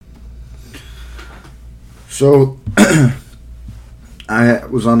So I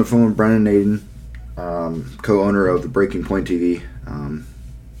was on the phone with Brennen Nading, co-owner of the Breaking Point TV,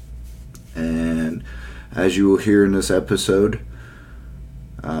 and as you will hear in this episode,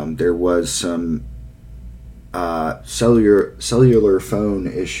 there was some cellular phone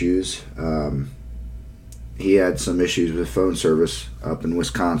issues. He had some issues with phone service up in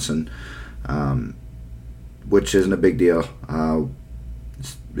Wisconsin, which isn't a big deal.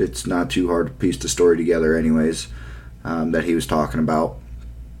 It's not too hard to piece the story together anyways, that he was talking about.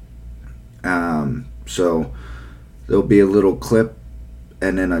 So there'll be a little clip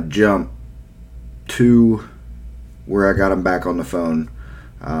and then a jump to where I got him back on the phone.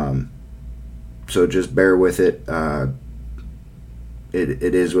 So just bear with it.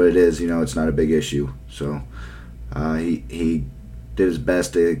 It is what it is. It's not a big issue. So he did his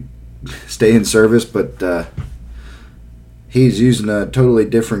best to stay in service, but he's using a totally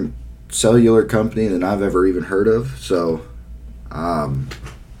different cellular company than I've ever even heard of. So,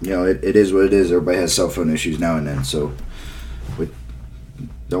 it is what it is. Everybody has cell phone issues now and then. So,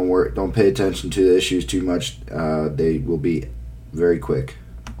 don't pay attention to the issues too much. They will be very quick.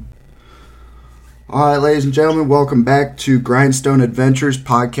 All right, ladies and gentlemen, welcome back to Grindstone Adventures,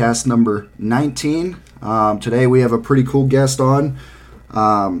 podcast number 19. Today we have a pretty cool guest on.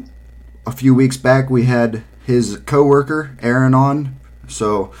 A few weeks back we had his co-worker, Aaron, on.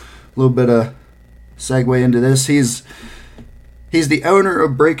 So a little bit of segue into this. He's the owner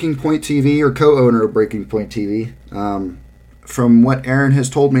of Breaking Point TV, or co-owner of Breaking Point TV. From what Aaron has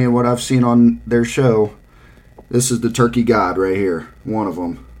told me and what I've seen on their show, this is the turkey god right here, one of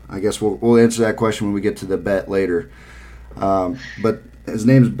them. I guess we'll answer that question when we get to the bet later. But his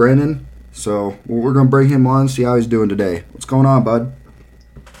name's Brennen, so we're going to bring him on and see how he's doing today. What's going on, bud?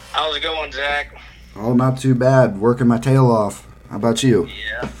 How's it going, Zach? Oh, not too bad. Working my tail off. How about you?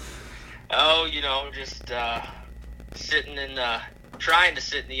 Yeah. Oh, just sitting in, trying to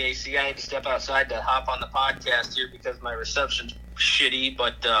sit in the AC. I had to step outside to hop on the podcast here because my reception's shitty,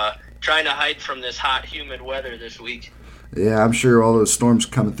 but trying to hide from this hot, humid weather this week. Yeah, I'm sure all those storms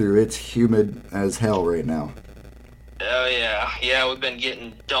coming through. It's humid as hell right now. Oh, yeah. Yeah, we've been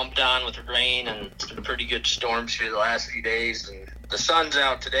getting dumped on with rain and some pretty good storms here the last few days. And the sun's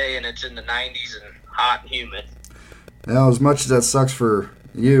out today, and it's in the 90s and hot and humid. Now, as much as that sucks for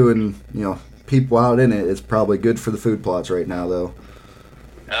you and, people out in it, it's probably good for the food plots right now, though.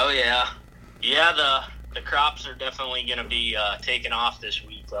 Oh, yeah. Yeah, the crops are definitely going to be taking off this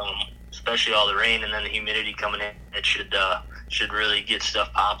week. Especially all the rain and then the humidity coming in, it should really get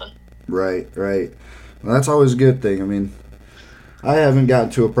stuff popping. Right. Well, that's always a good thing. I mean, I haven't gotten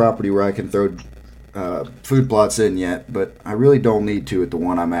to a property where I can throw food plots in yet, but I really don't need to at the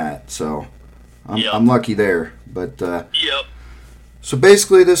one I'm at, so I'm lucky there. But yep. So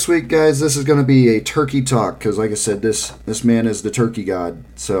basically this week, guys, this is going to be a turkey talk because, like I said, this man is the turkey god.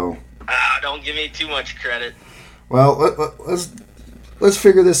 So don't give me too much credit. Well, let's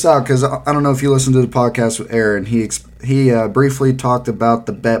figure this out, because I don't know if you listened to the podcast with Aaron. He briefly talked about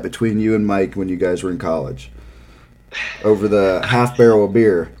the bet between you and Mike when you guys were in college over the half barrel of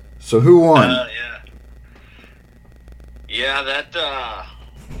beer. So who won? Yeah, that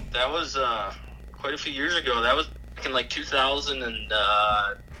was quite a few years ago. That was back in like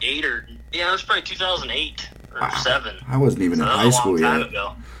 2008 or it was probably 2008 or 7. I wasn't even in high school yet. That was a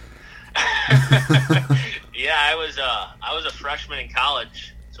long time ago. Yeah, I was a freshman in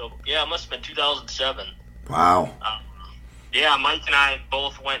college, so yeah, it must have been 2007. Wow. Yeah, Mike and I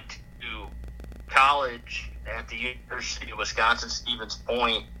both went to college at the University of Wisconsin-Stevens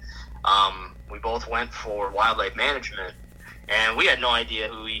Point. We both went for wildlife management, and we had no idea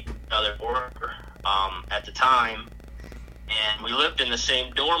who each other were at the time, and we lived in the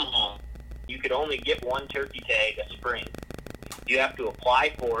same dorm home. You could only get one turkey tag a spring. You have to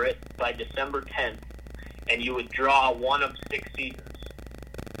apply for it by December 10th. And you would draw one of 6 seasons.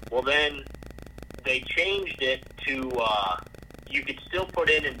 Well, then they changed it to you could still put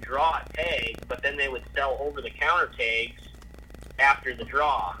in and draw a tag, but then they would sell over-the-counter tags after the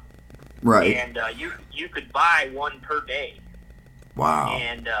draw. Right. And you could buy one per day. Wow.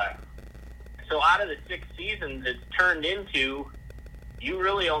 And so out of the 6 seasons, it's turned into you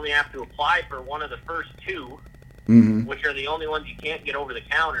really only have to apply for one of the first 2, which are the only ones you can't get over the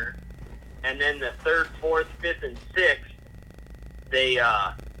counter. And then the 3rd, 4th, 5th, and 6th, they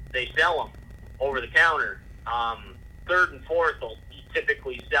sell them over the counter. 3rd and 4th will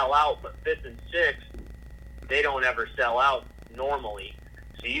typically sell out, but 5th and 6th, they don't ever sell out normally.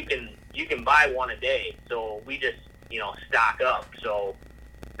 So you can buy one a day. So we just stock up. So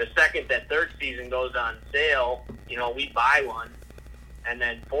the second that 3rd season goes on sale, we buy one, and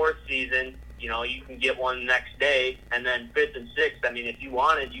then 4th season You know, you can get one next day, and then 5th and 6th, I mean, if you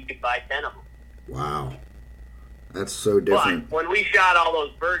wanted, you could buy 10 of them. Wow. That's so different. But when we shot all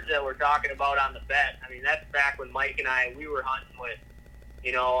those birds that we're talking about on the bet, I mean, that's back when Mike and I, we were hunting with,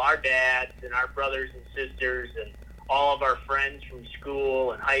 you know, our dads and our brothers and sisters and all of our friends from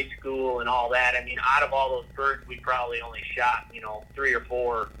school and high school and all that. I mean, out of all those birds, we probably only shot, you know, 3 or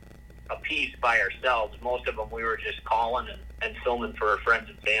 4 a piece by ourselves. Most of them we were just calling and filming for our friends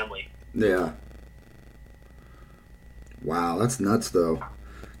and family. Yeah. Wow, that's nuts, though.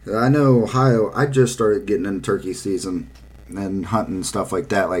 I know Ohio, I just started getting into turkey season and hunting and stuff like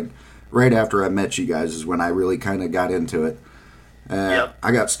that. Like, right after I met you guys is when I really kind of got into it. Yep.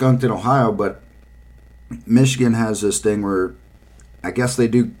 I got skunked in Ohio, but Michigan has this thing where I guess they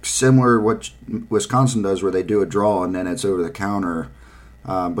do similar to what Wisconsin does, where they do a draw and then it's over the counter.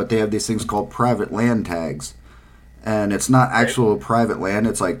 But they have these things called private land tags. And it's not actual private land.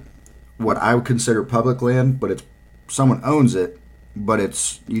 It's like what I would consider public land, but it's someone owns it. But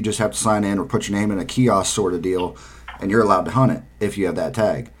it's you just have to sign in or put your name in a kiosk sort of deal, and you're allowed to hunt it if you have that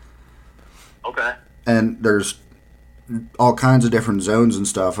tag. Okay. And there's all kinds of different zones and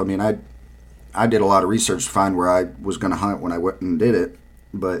stuff. I mean, I did a lot of research to find where I was going to hunt when I went and did it,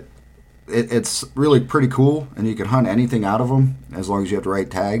 but it's really pretty cool, and you can hunt anything out of them as long as you have the right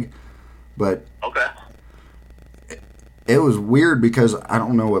tag. But okay, it was weird because I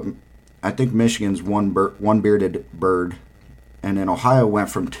don't know what I think Michigan's one bearded bird. And then Ohio went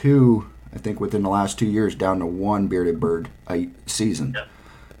from 2, I think within the last 2 years, down to 1 bearded bird a season,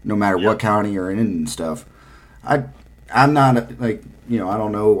 no matter what county you're in and stuff. I'm not, like, you know, I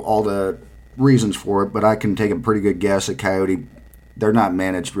don't know all the reasons for it, but I can take a pretty good guess at coyote. They're not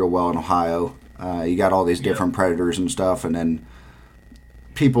managed real well in Ohio. You got all these different predators and stuff, and then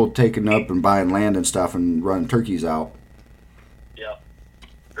people taking up and buying land and stuff and running turkeys out. Yeah,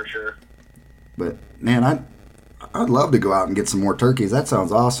 for sure. But, man, I'd love to go out and get some more turkeys. That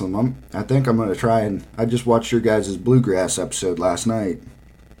sounds awesome. I think I'm going to try and... I just watched your guys' bluegrass episode last night.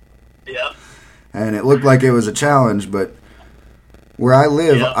 Yeah. And it looked like it was a challenge, but where I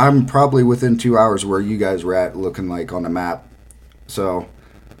live, I'm probably within 2 hours where you guys were at looking like on the map. So...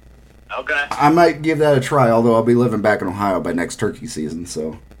 Okay. I might give that a try, although I'll be living back in Ohio by next turkey season,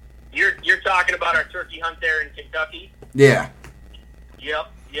 so... You're talking about our turkey hunt there in Kentucky? Yeah. Yep.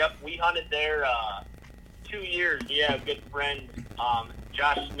 We hunted there... 2 years. We have a good friend,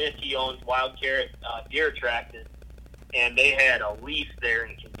 Josh Smith. He owns Wild Carrot Deer Attractant, and they had a lease there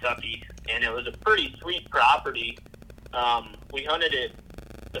in Kentucky, and it was a pretty sweet property. We hunted it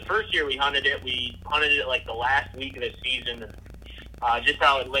the first year we hunted it like the last week of the season, and just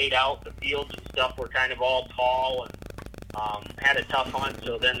how it laid out, the fields and stuff were kind of all tall and had a tough hunt.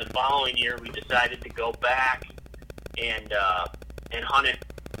 So then the following year we decided to go back and hunt it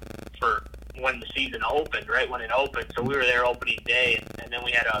for when the season opened, right when it opened. So we were there opening day, and then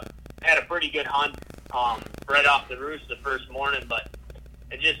we had a pretty good hunt right off the roost the first morning. But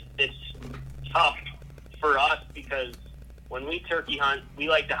it's tough for us because when we turkey hunt, we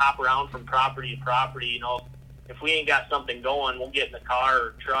like to hop around from property to property. You know, if we ain't got something going, we'll get in the car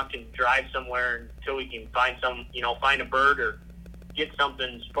or truck and drive somewhere until we can find a bird or get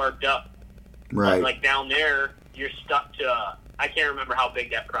something sparked up. Right. But like down there, you're stuck to. I can't remember how big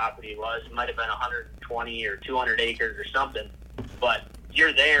that property was. It might have been 120 or 200 acres or something. But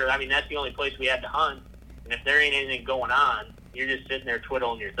you're there. I mean, that's the only place we had to hunt. And if there ain't anything going on, you're just sitting there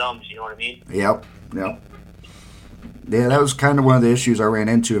twiddling your thumbs. You know what I mean? Yep. Yeah, that was kind of one of the issues I ran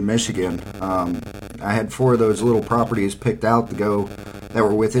into in Michigan. I had 4 of those little properties picked out to go that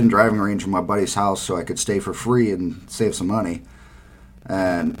were within driving range of my buddy's house so I could stay for free and save some money.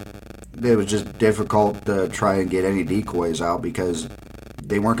 And it was just difficult to try and get any decoys out because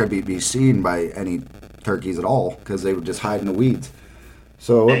they weren't going to be seen by any turkeys at all because they would just hide in the weeds.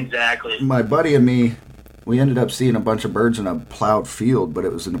 So exactly. My buddy and me, we ended up seeing a bunch of birds in a plowed field, but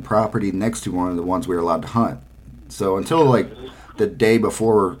it was in a property next to one of the ones we were allowed to hunt. So until like the day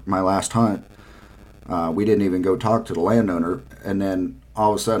before my last hunt, we didn't even go talk to the landowner. And then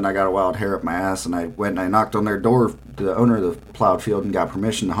all of a sudden I got a wild hair up my ass, and I went and I knocked on their door to the owner of the plowed field and got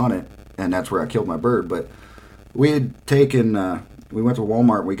permission to hunt it. And that's where I killed my bird. But we had taken, we went to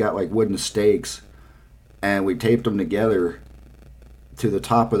Walmart and we got like wooden stakes, and we taped them together to the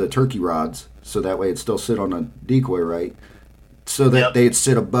top of the turkey rods so that way it'd still sit on a decoy, right? So that they'd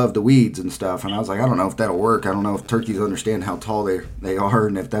sit above the weeds and stuff. And I was like, I don't know if that'll work. I don't know if turkeys understand how tall they are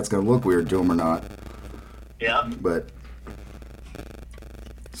and if that's going to look weird to them or not. Yeah. But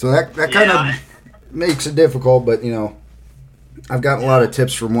so that kind of makes it difficult, but you know, I've gotten a lot of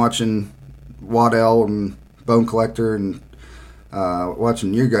tips from watching Waddell and Bone Collector and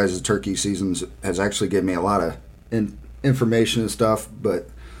Watching your guys' turkey seasons has actually given me a lot of information and stuff, but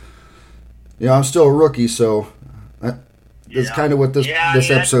I'm still a rookie, so that's kind of what this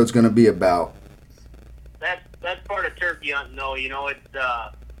episode's going to be about. That's part of turkey hunting, though.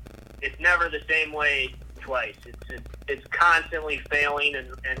 It's never the same way twice. It's constantly failing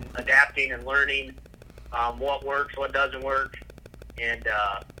and adapting and learning what works, what doesn't work, and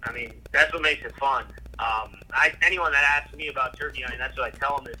that's what makes it fun. Anyone that asks me about turkey hunting, that's what I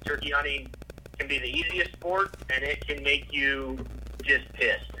tell them is turkey hunting can be the easiest sport, and it can make you just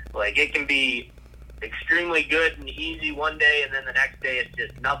pissed. Like, it can be extremely good and easy one day, and then the next day it's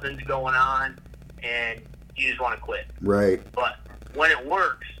just nothing's going on, and you just want to quit. Right. But when it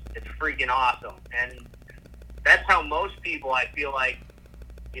works, it's freaking awesome. And that's how most people, I feel like,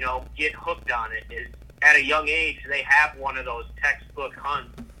 get hooked on it, is at a young age they have one of those textbook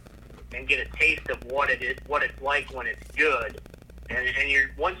hunts and get a taste of what it's like when it's good. And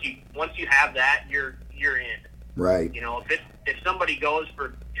you're once you have that, you're in. Right. If somebody goes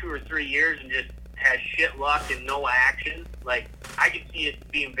for 2 or 3 years and just has shit luck and no action, like, I can see it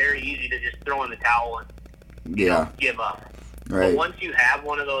being very easy to just throw in the towel and give up. Right. But once you have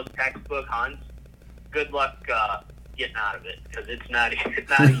one of those textbook hunts, good luck getting out of it, because it's not easy.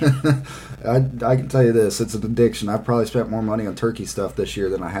 I can tell you this, it's an addiction. I've probably spent more money on turkey stuff this year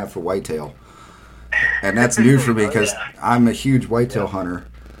than I have for whitetail. And that's new for me because I'm a huge whitetail hunter.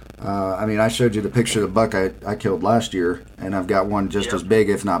 I showed you the picture of the buck I killed last year, and I've got one just as big,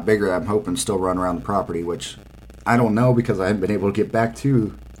 if not bigger, I'm hoping still run around the property, which I don't know because I haven't been able to get back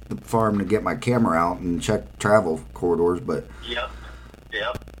to the farm to get my camera out and check travel corridors. But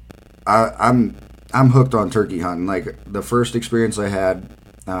I'm hooked on turkey hunting. Like, the first experience I had,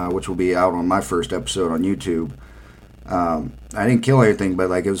 which will be out on my first episode on YouTube, I didn't kill anything, but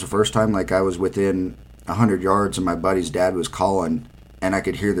like, it was the first time like I was within 100 yards and my buddy's dad was calling, and I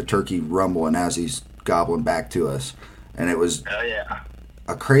could hear the turkey rumbling as he's gobbling back to us, and it was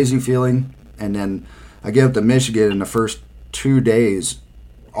a crazy feeling. And then I get up to Michigan in the first 2 days,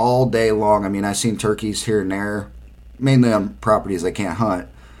 all day long. I seen turkeys here and there, mainly on properties I can't hunt,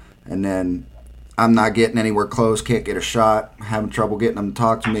 and then I'm not getting anywhere close, can't get a shot, having trouble getting them to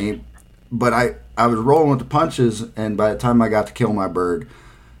talk to me. But I was rolling with the punches, and by the time I got to kill my bird,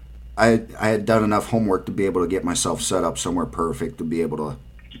 I had done enough homework to be able to get myself set up somewhere perfect to be able to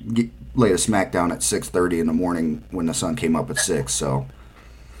lay a smack down at 6:30 in the morning when the sun came up at 6. So,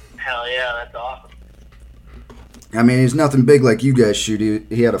 hell yeah, that's awesome. He's nothing big like you guys shoot.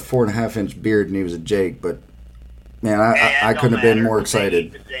 He had a 4.5-inch beard and he was a Jake, but man, I couldn't have been more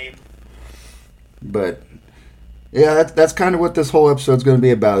excited. But yeah, that's kind of what this whole episode's going to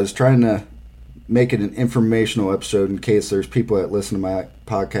be about, is trying to make it an informational episode in case there's people that listen to my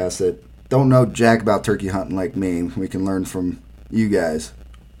podcast that don't know jack about turkey hunting like me. We can learn from you guys.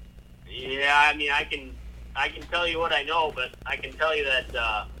 Yeah, I can tell you what I know, but I can tell you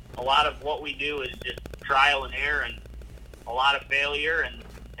that a lot of what we do is just trial and error and a lot of failure, and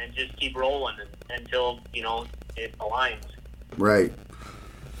just keep rolling until it aligns. Right.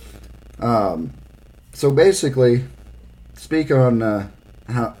 So basically, speak on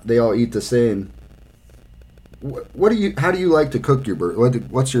how they all eat the same. How do you like to cook your bird?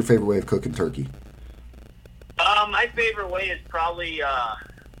 What's your favorite way of cooking turkey? My favorite way is probably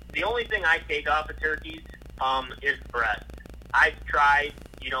the only thing I take off of turkeys is the breast. I've tried,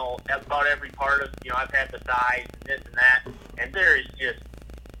 about every part of, I've had the thighs and this and that, and there is just,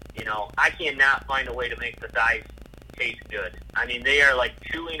 I cannot find a way to make the thighs taste good. They are like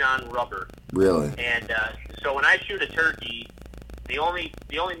chewing on rubber. Really? And so when I shoot a turkey, the only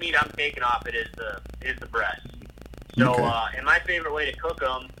meat I'm taking off it is the breast. So Okay. And my favorite way to cook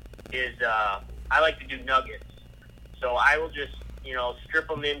them is I like to do nuggets. So I will just strip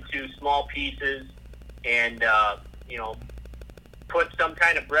them into small pieces and put some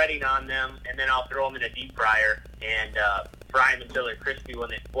kind of breading on them, and then I'll throw them in a deep fryer and fry them until they're crispy when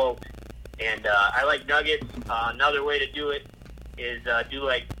they float. And I like nuggets. Another way to do it is do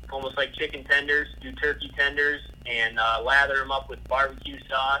almost like chicken tenders, do turkey tenders, and lather them up with barbecue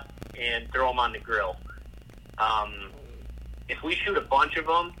sauce and throw them on the grill. If we shoot a bunch of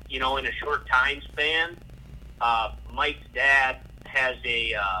them, in a short time span, Mike's dad has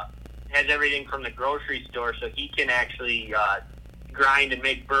everything from the grocery store, so he can actually grind and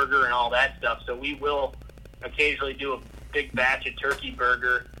make burger and all that stuff. So we will occasionally do a big batch of turkey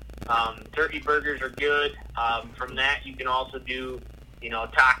burger. Turkey burgers are good. From that, you can also do,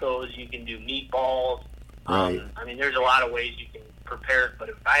 tacos. You can do meatballs. Right. There's a lot of ways you can prepare it, but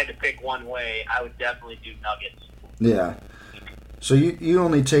if I had to pick one way, I would definitely do nuggets. Yeah. So you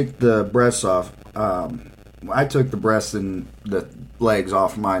only take the breasts off. I took the breast and the legs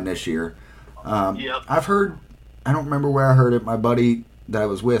off mine this year. I've heard, I don't remember where I heard it. My buddy that I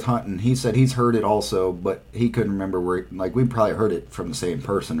was with hunting, he said he's heard it also, but he couldn't remember where. Like, we probably heard it from the same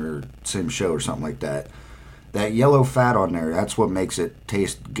person or same show or something like that. That yellow fat on there, that's what makes it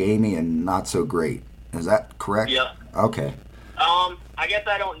taste gamey and not so great. Is that correct? Yep. Okay. I guess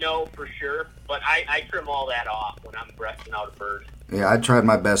I don't know for sure, but I trim all that off when I'm breasting out a bird. Yeah, I tried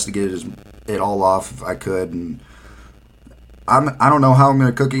my best to get it all off if I could, and I don't know how I'm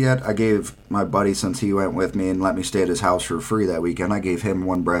going to cook it yet. I gave my buddy, since he went with me and let me stay at his house for free that weekend, I gave him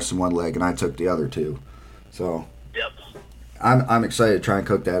one breast and one leg, and I took the other two. So yep. I'm excited to try and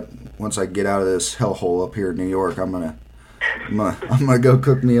cook that. Once I get out of this hellhole up here in New York, I'm gonna go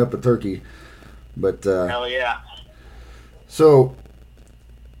cook me up a turkey. But hell yeah. So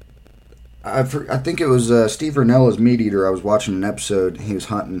I think it was Steve Rinella's Meat Eater. I was watching an episode. He was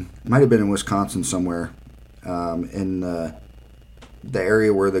hunting. Might have been in Wisconsin somewhere, in the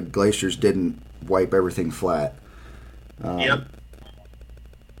area where the glaciers didn't wipe everything flat. Yep.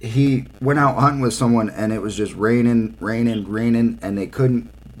 He went out hunting with someone, and it was just raining, and they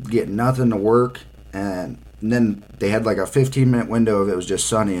couldn't get nothing to work. And then they had like a 15-minute window of it was just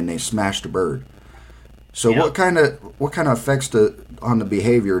sunny, and they smashed a bird. So yep. what kind of effects on the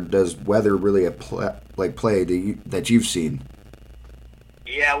behavior does weather really play that you've seen?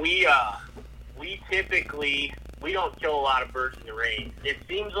 Yeah, we typically don't kill a lot of birds in the rain. It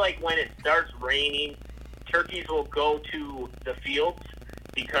seems like when it starts raining, turkeys will go to the fields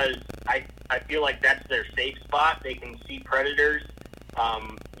because I feel like that's their safe spot. They can see predators,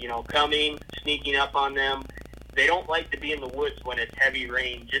 coming, sneaking up on them. They don't like to be in the woods when it's heavy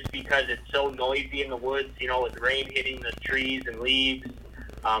rain just because it's so noisy in the woods, with rain hitting the trees and leaves.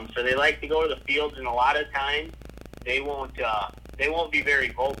 So they like to go to the fields, and a lot of times they won't be very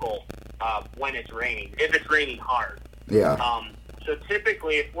vocal when it's raining, if it's raining hard. Yeah. So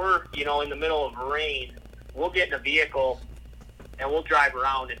typically if we're, in the middle of rain, we'll get in a vehicle and we'll drive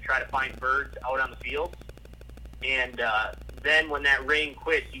around and try to find birds out on the fields. And then when that rain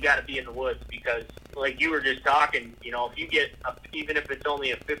quits, you got to be in the woods because, like you were just talking, if you get, even if it's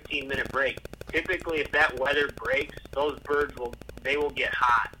only a 15-minute break, typically if that weather breaks, those birds will get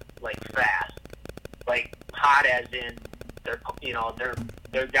hot, like fast. Like hot as in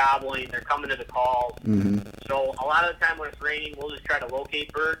they're gobbling, they're coming to the calls. Mm-hmm. So a lot of the time when it's raining, we'll just try to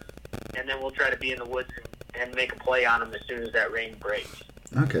locate birds, and then we'll try to be in the woods and make a play on them as soon as that rain breaks.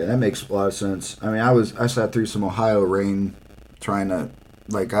 Okay, that makes a lot of sense. I mean, I sat through some Ohio rain trying to,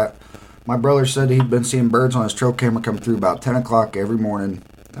 my brother said he'd been seeing birds on his trail camera come through about 10 o'clock every morning,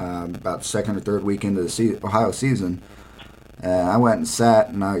 about second or third week into the Ohio season. And I went and sat,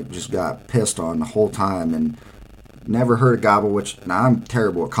 and I just got pissed on the whole time, and never heard a gobble, which, now I'm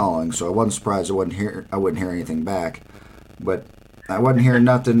terrible at calling, so I wasn't surprised I wouldn't hear anything back. But I wasn't hearing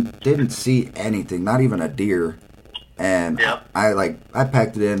nothing, didn't see anything, not even a deer. And yep. I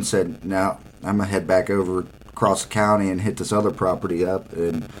packed it in and said, no, I'm going to head back over across the county and hit this other property up.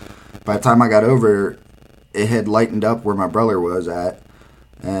 And by the time I got over, it had lightened up where my brother was at,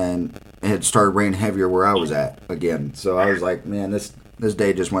 and it had started raining heavier where I was at again. So I was like, man, this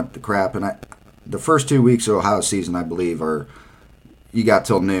day just went to crap. And the first 2 weeks of Ohio season, I believe, you got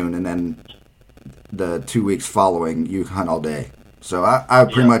till noon, and then the 2 weeks following, you hunt all day. So I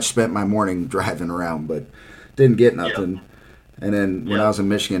pretty much spent my morning driving around, but didn't get nothing. Yep. And then when I was in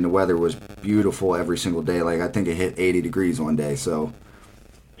Michigan, the weather was beautiful every single day. Like, I think it hit 80 degrees one day. So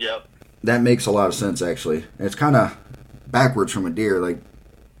yep. That makes a lot of sense, actually. It's kind of backwards from a deer. Like,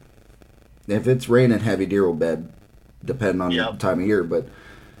 if it's raining, heavy, deer will bed, depending on the time of year. But,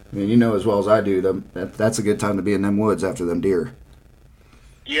 I mean, you know as well as I do, that's a good time to be in them woods after them deer.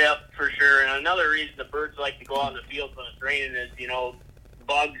 Yep, for sure. And another reason the birds like to go out in the fields when it's raining is,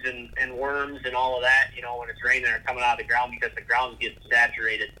 bugs and worms and all of that, when it's raining, are coming out of the ground because the ground gets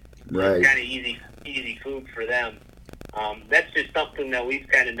saturated. Right. So it's kind of easy food for them. That's just something that we've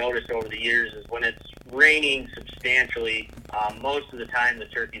kind of noticed over the years is when it's raining substantially, most of the time the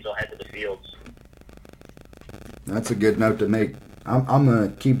turkeys will head to the fields. That's a good note to make. I'm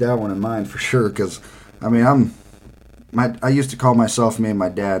going to keep that one in mind for sure because, I mean, I used to call myself, me and my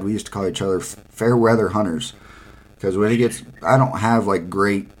dad, we used to call each other fair weather hunters. Because when it gets, I don't have like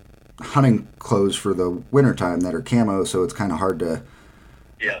great hunting clothes for the wintertime that are camo, so it's kind of hard to,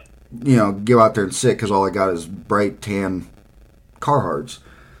 go out there and sit because all I got is bright tan Carhartts.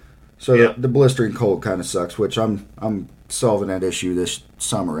 So the blistering cold kind of sucks, which I'm solving that issue this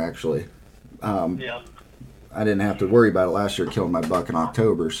summer actually. I didn't have to worry about it last year killing my buck in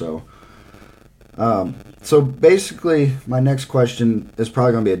October, so So basically, my next question is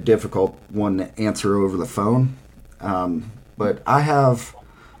probably going to be a difficult one to answer over the phone. But I have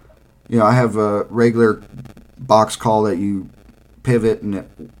a regular box call that you pivot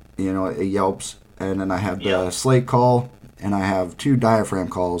and it yelps, and then I have the slate call, and I have 2 diaphragm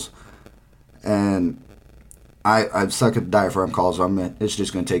calls, and I suck at the diaphragm calls. It's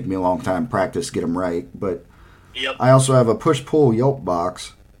just going to take me a long time to practice to get them right. But I also have a push-pull yelp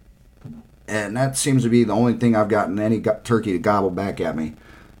box, and that seems to be the only thing I've gotten any turkey to gobble back at me.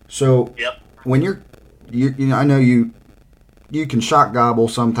 So when I know you can shock gobble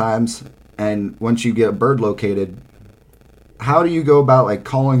sometimes, and once you get a bird located, how do you go about like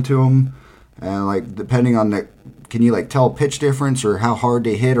calling to them, and like depending on can you like tell a pitch difference or how hard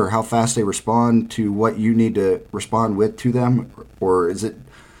they hit or how fast they respond to what you need to respond with to them, or is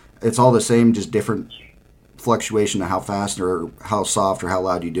it's all the same, just different fluctuation of how fast or how soft or how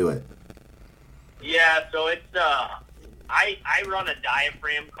loud you do it? Yeah, so it's I run a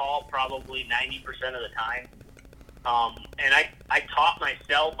diaphragm call probably 90% of the time. And I taught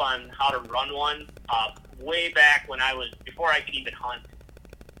myself on how to run one way back before I could even hunt.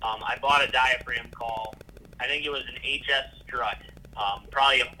 I bought a diaphragm call. I think it was an HS Strut,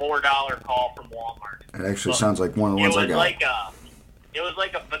 probably a $4 call from Walmart. It actually sounds like one of the ones I got. It was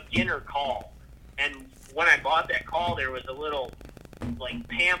like a beginner call. And when I bought that call, there was a little like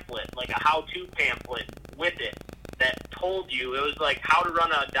pamphlet, like a how-to pamphlet with it that told you, it was like how to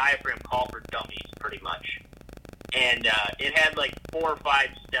run a diaphragm call for dummies, pretty much. And it had like 4 or 5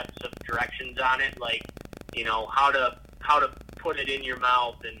 steps of directions on it, like, how to put it in your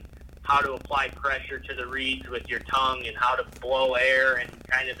mouth and how to apply pressure to the reeds with your tongue and how to blow air and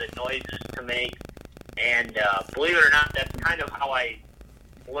kind of the noises to make. And believe it or not, that's kind of how I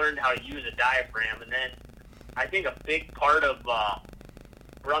learned how to use a diaphragm. And then I think a big part of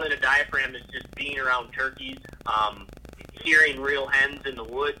running a diaphragm is just being around turkeys, hearing real hens in the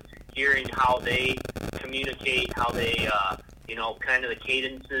woods, hearing how they communicate, how they, kind of the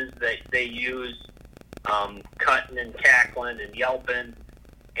cadences that they use, cutting and cackling and yelping.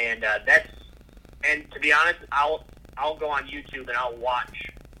 And and to be honest, I'll go on YouTube and I'll watch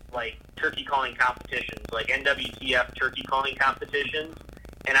like turkey calling competitions, like NWTF turkey calling competitions,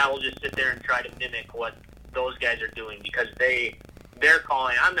 and I will just sit there and try to mimic what those guys are doing, because they're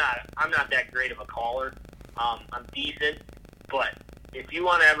calling. I'm not that great of a caller. I'm decent, but if you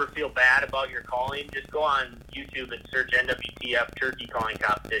want to ever feel bad about your calling, just go on YouTube and search NWTF turkey calling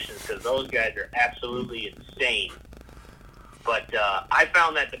competitions, because those guys are absolutely insane. But I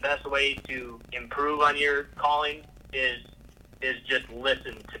found that the best way to improve on your calling is just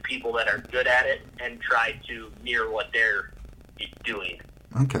listen to people that are good at it and try to mirror what they're doing.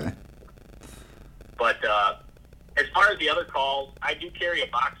 Okay. But as far as the other calls, I do carry a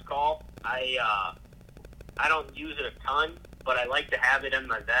box call. I don't use it a ton, but I like to have it in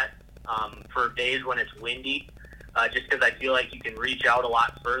my vet for days when it's windy, just because I feel like you can reach out a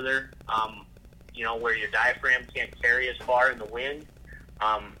lot further, where your diaphragm can't carry as far in the wind.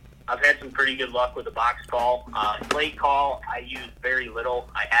 I've had some pretty good luck with the box call. Slate call, I use very little.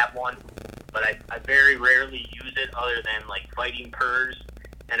 I have one, but I very rarely use it other than like fighting purrs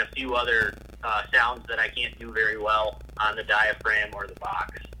and a few other sounds that I can't do very well on the diaphragm or the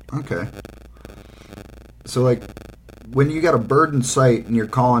box. Okay. So, like, when you got a bird in sight and you're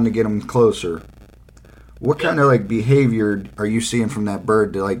calling to get them closer, what kind of, like, behavior are you seeing from that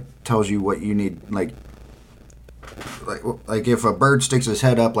bird that, like, tells you what you need? Like if a bird sticks his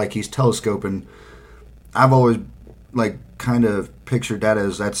head up like he's telescoping, I've always, like, kind of pictured that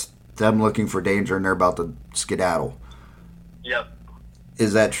as that's them looking for danger and they're about to skedaddle. Yep.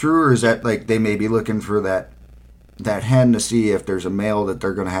 Is that true, or is that, like, they may be looking for that hen to see if there's a male that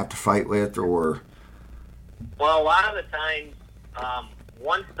they're going to have to fight with, or... Well, a lot of the times,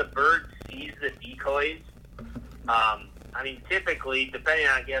 once the bird sees the decoys, typically, depending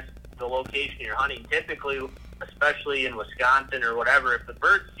on, I guess, the location you're hunting, typically, especially in Wisconsin or whatever, if the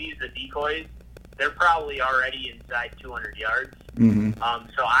bird sees the decoys, they're probably already inside 200 yards. Mm-hmm.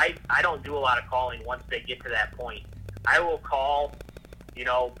 So I don't do a lot of calling once they get to that point. I will call,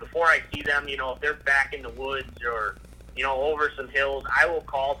 before I see them, if they're back in the woods or, over some hills, I will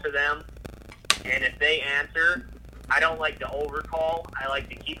call to them. And if they answer, I don't like to overcall. I like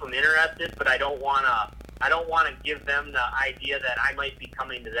to keep them interested, but I don't want to give them the idea that I might be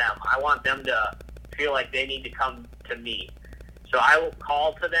coming to them. I want them to feel like they need to come to me. So I will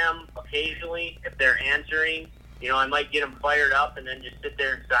call to them occasionally. If they're answering, I might get them fired up and then just sit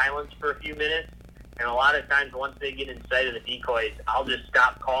there in silence for a few minutes. And a lot of times once they get in sight of the decoys, I'll just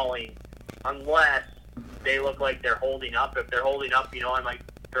stop calling unless they look like they're holding up. If they're holding up, I might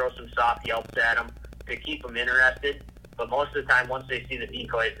throw some soft yelps at them to keep them interested. But most of the time, once they see the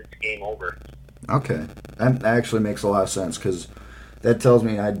decoys, it's game over. Okay. That actually makes a lot of sense, because that tells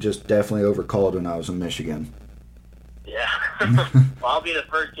me I just definitely overcalled when I was in Michigan. Yeah. Well, I'll be the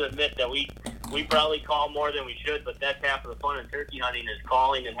first to admit that we probably call more than we should, but that's half of the fun in turkey hunting, is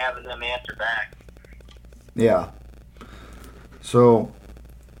calling and having them answer back. Yeah. So,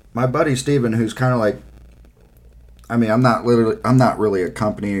 my buddy Steven, who's kind of like, I mean, I'm not really a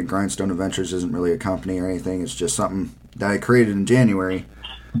company. Grindstone Adventures isn't really a company or anything. It's just something that I created in January.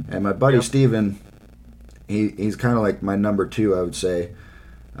 And my buddy Steven, he's kind of like my number 2, I would say.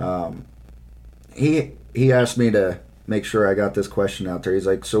 He asked me to make sure I got this question out there. He's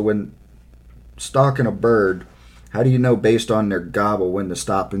like, so when stalking a bird, how do you know based on their gobble when to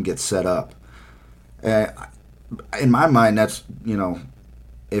stop and get set up? In my mind, that's,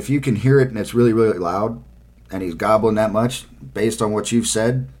 if you can hear it and it's really, really loud and he's gobbling that much, based on what you've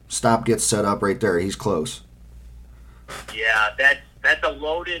said, stop, get set up right there. He's close. Yeah, that's a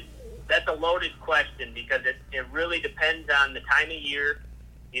loaded question, because it really depends on the time of year,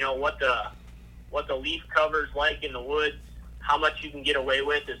 what the leaf cover's like in the woods, how much you can get away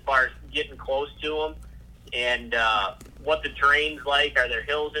with as far as getting close to them, and what the terrain's like. Are there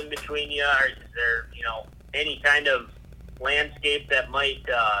hills in between you? Or is there, any kind of landscape that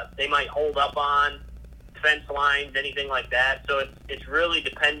they might hold up on, fence lines, anything like that? So it's really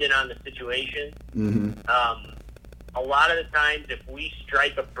dependent on the situation. Mm-hmm. A lot of the times, if we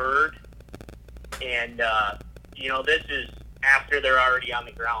strike a bird, and this is after they're already on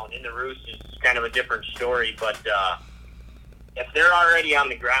the ground. In the roost is kind of a different story, but if they're already on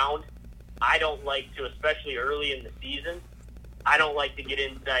the ground, I don't like to, especially early in the season, I don't like to get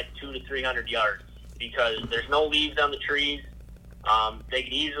inside 200 to 300 yards, because there's no leaves on the trees. They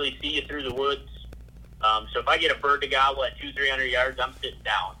can easily see you through the woods. So if I get a bird to gobble at 200-300 yards, I'm sitting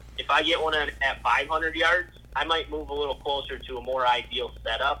down. If I get one at 500 yards, I might move a little closer to a more ideal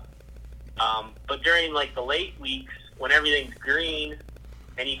setup. But during the late weeks, when everything's green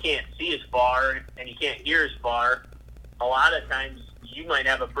and you can't see as far and you can't hear as far, a lot of times you might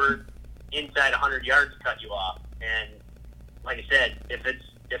have a bird inside 100 yards cut you off. And like I said,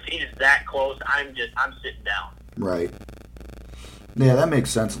 if he's that close, I'm sitting down. Right. Yeah, that makes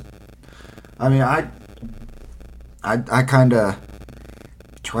sense. I mean, I kind of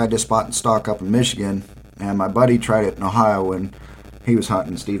tried to spot and stalk up in Michigan, and my buddy tried it in Ohio when he was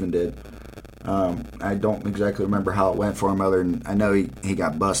hunting. Steven did. I don't exactly remember how it went for him, other than I know he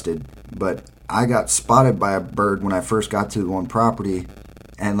got busted. But I got spotted by a bird when I first got to the one property,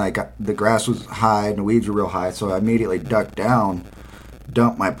 and the grass was high and the weeds were real high, so I immediately ducked down,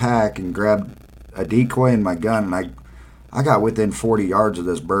 dumped my pack, and grabbed a decoy and my gun, and I got within 40 yards of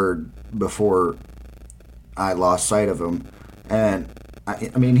this bird before I lost sight of him. And I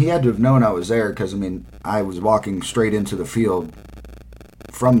mean, he had to have known I was there, because I was walking straight into the field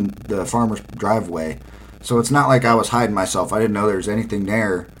from the farmer's driveway, so it's not like I was hiding myself. I didn't know there was anything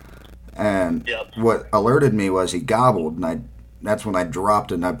there, and what alerted me was he gobbled, and that's when I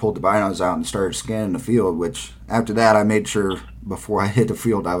dropped it and I pulled the binos out and started scanning the field. Which after that, I made sure before I hit the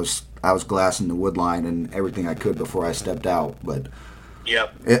field I was glassing the wood line and everything I could before I stepped out. But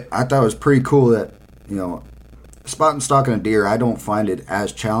I thought it was pretty cool that spot and stalking a deer. I don't find it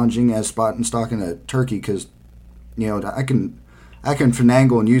as challenging as spot and stalking a turkey, because I can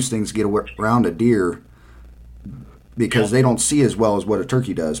finagle and use things to get around a deer, because they don't see as well as what a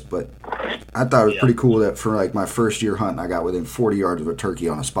turkey does. But I thought it was pretty cool that for my first year hunting, I got within 40 yards of a turkey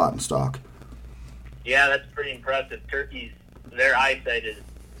on a spot and stalk. Yeah, that's pretty impressive. Turkeys, their eyesight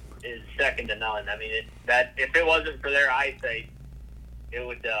is second to none. I mean, if it wasn't for their eyesight, it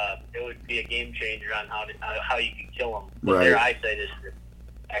would be a game changer on how you can kill them. But their eyesight is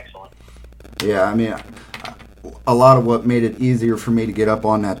excellent. Yeah, I mean, a lot of what made it easier for me to get up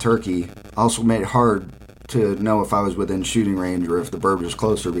on that turkey also made it hard to know if I was within shooting range or if the bird was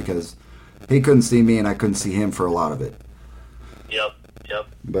closer, because he couldn't see me and I couldn't see him for a lot of it. Yep.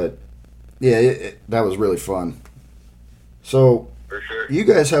 But yeah, that was really fun. So for sure, you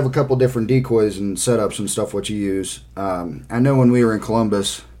guys have a couple different decoys and setups and stuff what you use. I know when we were in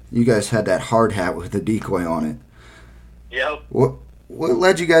Columbus, you guys had that hard hat with the decoy on it. Yep. What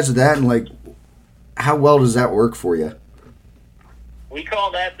led you guys to that, and how well does that work for you? We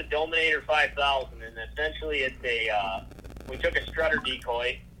call that the Dominator 5000, and essentially it's we took a strutter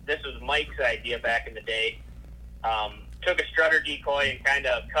decoy. This was Mike's idea back in the day. Took a strutter decoy and kind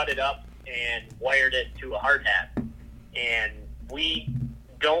of cut it up and wired it to a hard hat. And we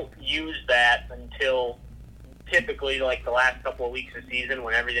don't use that until typically the last couple of weeks of season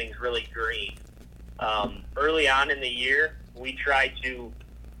when everything's really green. Early on in the year, we try to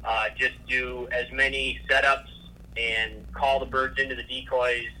just do as many setups and call the birds into the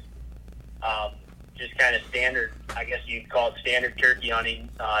decoys, just kind of standard, I guess you'd call it standard turkey hunting.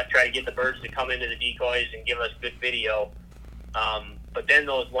 Try to get the birds to come into the decoys and give us good video. But then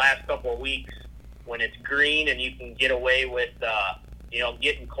those last couple of weeks, when it's green and you can get away with,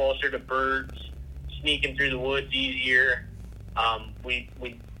 getting closer to birds, sneaking through the woods easier, we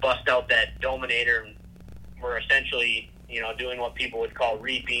bust out that dominator, and we're essentially, doing what people would call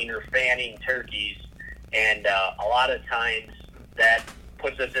reaping or fanning turkeys. And a lot of times that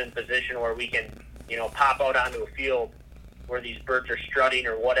puts us in a position where we can, pop out onto a field where these birds are strutting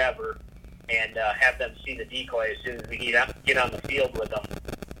or whatever, and have them see the decoy as soon as we get on the field with them.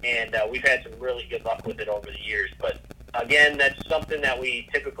 And we've had some really good luck with it over the years. But again, that's something that we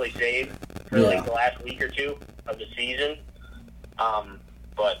typically save for like the last week or two of the season.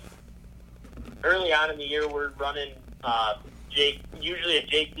 But early on in the year, we're running usually a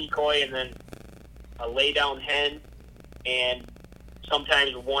Jake decoy, and then a lay down hen, and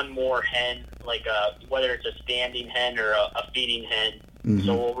sometimes one more hen, like whether it's a standing hen or a feeding hen. Mm-hmm.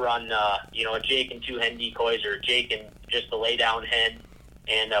 So we'll run a Jake and 2 hen decoys, or a Jake and just a lay down hen,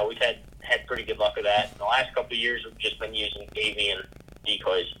 and we've had pretty good luck with that. In the last couple of years, we've just been using avian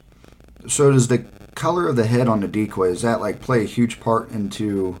decoys. So does the color of the head on the decoy, does that like play a huge part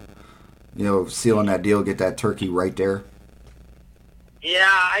into sealing that deal, get that turkey right there? Yeah,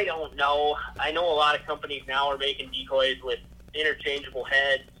 I don't know. I know a lot of companies now are making decoys with interchangeable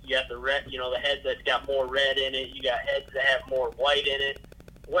heads. You have the red, the head that's got more red in it. You got heads that have more white in it.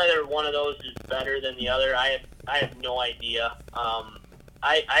 Whether one of those is better than the other, I have no idea.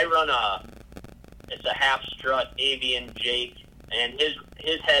 I run it's a half strut avian Jake, and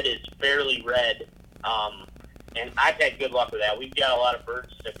his head is fairly red. And I've had good luck with that. We've got a lot of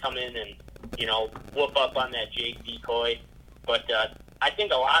birds that come in and whoop up on that Jake decoy. But I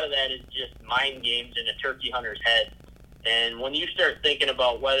think a lot of that is just mind games in a turkey hunter's head. And when you start thinking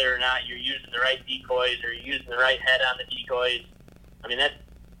about whether or not you're using the right decoys or you're using the right head on the decoys, I mean, that's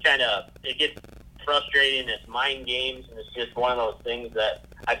it gets frustrating. It's mind games, and it's just one of those things that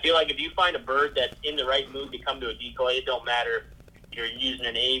I feel like if you find a bird that's in the right mood to come to a decoy, it don't matter if you're using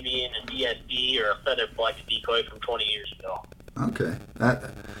an avian, a DSD, or a feather flex decoy from 20 years ago. Okay.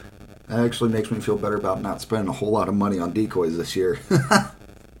 That actually makes me feel better about not spending a whole lot of money on decoys this year.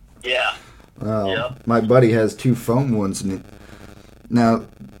 Yeah. My buddy has 2 foam ones. Now,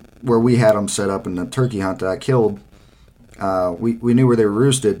 where we had them set up in the turkey hunt that I killed, we knew where they were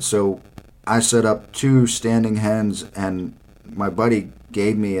roosted, so I set up 2 standing hens, and my buddy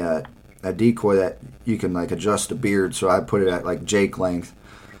gave me a decoy that you can like adjust the beard, so I put it at like Jake length,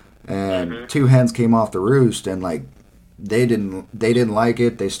 and 2 hens came off the roost, and like they didn't like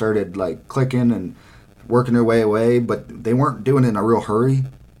it. They started like clicking and working their way away, but they weren't doing it in a real hurry.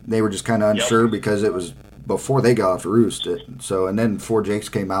 They were just kind of unsure because it was before they got off the roost. And then 4 Jakes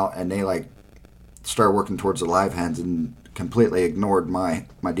came out, and they like started working towards the live hens and completely ignored my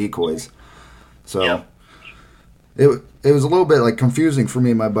decoys. So it was a little bit like confusing for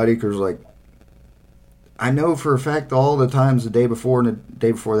me and my buddy, because like I know for a fact all the times the day before and the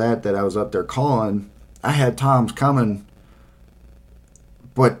day before that I was up there calling, I had toms coming,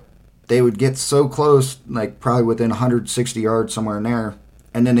 but they would get so close, like probably within 160 yards somewhere in there,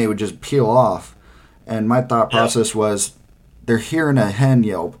 and then they would just peel off. And my thought process was, they're hearing a hen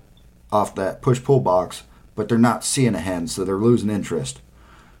yelp off that push-pull box, but they're not seeing a hen, so they're losing interest.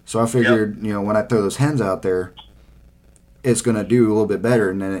 So I figured, when I throw those hens out there, it's going to do a little bit better,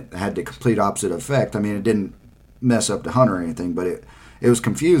 and then it had the complete opposite effect. I mean, it didn't mess up the hunt or anything, but it was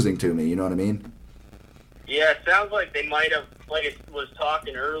confusing to me, you know what I mean? Yeah, it sounds like they might have, like it was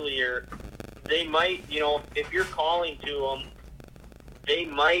talking earlier, they might, if you're calling to them, they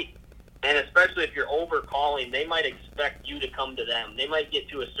might, and especially if you're over calling, they might expect you to come to them. They might get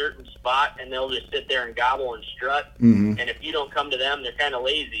to a certain spot and they'll just sit there and gobble and strut. Mm-hmm. And if you don't come to them, they're kind of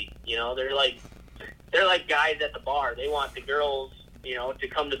lazy. They're like guys at the bar. They want the girls, to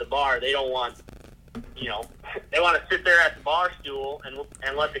come to the bar. They don't want, they want to sit there at the bar stool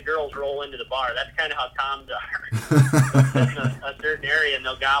and let the girls roll into the bar. That's kind of how toms are. They'll sit in a certain area and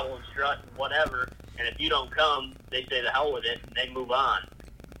they'll gobble and strut and whatever. And if you don't come, they say the hell with it and they move on.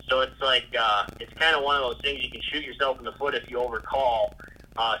 So it's like, it's kind of one of those things you can shoot yourself in the foot if you overcall.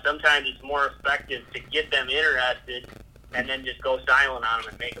 Sometimes it's more effective to get them interested and then just go silent on them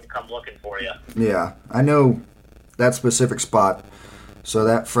and make them come looking for you. Yeah, I know that specific spot. So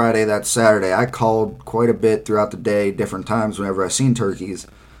that Friday, that Saturday, I called quite a bit throughout the day, different times whenever I seen turkeys,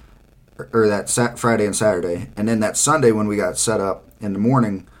 or that Friday and Saturday. And then that Sunday when we got set up in the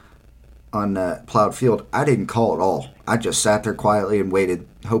morning, on the plowed field, I didn't call at all. I just sat there quietly and waited,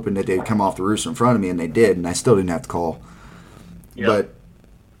 hoping that they'd come off the roost in front of me, and they did, and I still didn't have to call. Yep. But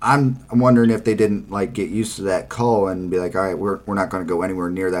I'm wondering if they didn't like get used to that call and be like, all right, we're not going to go anywhere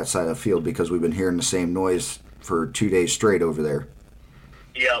near that side of the field because we've been hearing the same noise for 2 days straight over there.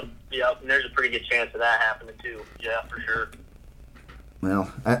 Yep. And there's a pretty good chance of that happening too. Yeah, for sure.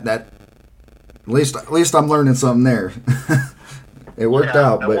 Well, at least I'm learning something there. It worked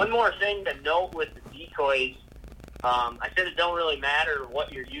out. But one more thing to note with the decoys, I said it don't really matter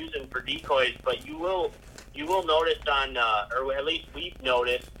what you're using for decoys, but you will notice on, or at least we've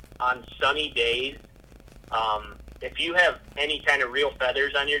noticed on sunny days, if you have any kind of real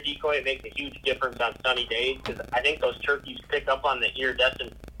feathers on your decoy, it makes a huge difference on sunny days because I think those turkeys pick up on the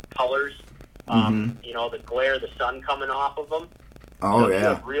iridescent colors, the glare of the sun coming off of them. Oh, so yeah. If you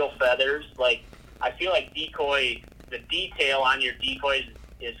have real feathers, like, I feel like the detail on your decoys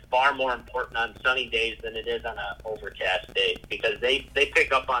is far more important on sunny days than it is on an overcast day because they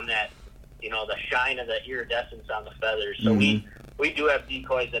pick up on that, the shine of the iridescence on the feathers. So we do have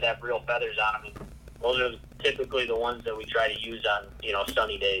decoys that have real feathers on them, and those are typically the ones that we try to use on,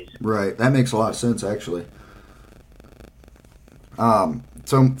 sunny days. Right. That makes a lot of sense, actually.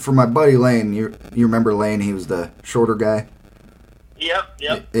 So for my buddy Lane, you remember Lane? He was the shorter guy. Yep.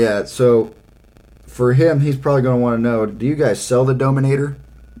 Yeah. So for him, he's probably going to want to know: do you guys sell the Dominator?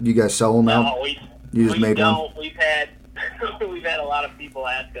 Do you guys sell them out? No, you just made don't. one. We've had a lot of people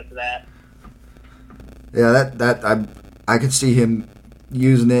ask us that. Yeah, that I could see him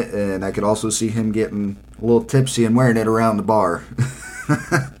using it, and I could also see him getting a little tipsy and wearing it around the bar.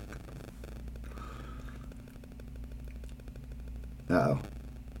 Uh-oh.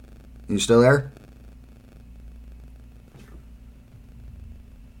 You still there?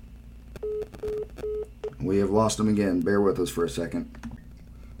 We have lost him again. Bear with us for a second.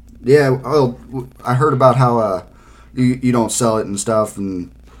 Yeah, well, I heard about how you don't sell it and stuff,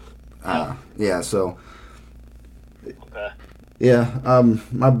 and yeah, so okay. Yeah,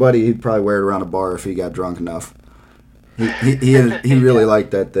 my buddy, he'd probably wear it around a bar if he got drunk enough. He really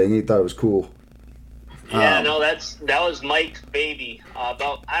liked that thing. He thought it was cool. Yeah, no, that was Mike's baby.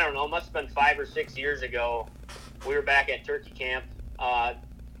 About, I don't know, must have been 5 or 6 years ago. We were back at turkey camp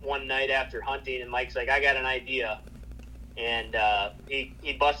one night after hunting, and Mike's like, I got an idea. And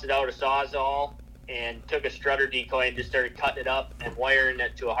he busted out a Sawzall and took a strutter decoy and just started cutting it up and wiring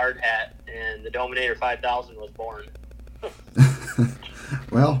it to a hard hat, and the Dominator 5000 was born.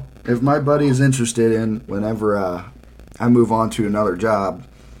 Well, if my buddy is interested in whenever I move on to another job,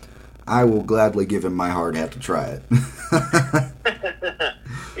 I will gladly give him my hard hat to try it.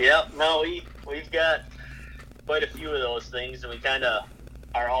 Yep, no, we've got quite a few of those things, and we kind of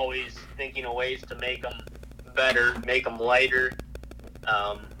are always thinking of ways to make them better, make them lighter.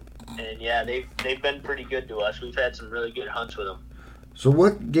 And yeah, they've been pretty good to us. We've had some really good hunts with them. So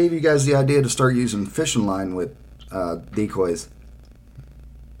what gave you guys the idea to start using fishing line with decoys?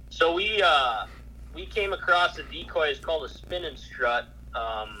 So we came across a decoy. It's called a spin and strut.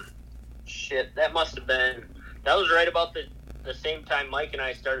 That was right about the same time Mike and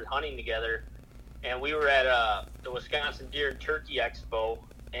I started hunting together, and we were at the Wisconsin Deer and Turkey Expo,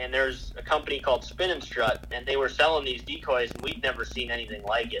 and there's a company called Spin and Strut, and they were selling these decoys, and we'd never seen anything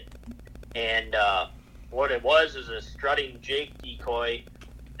like it. And what it was is a strutting jake decoy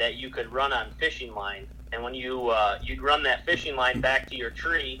that you could run on fishing line, and when you'd run that fishing line back to your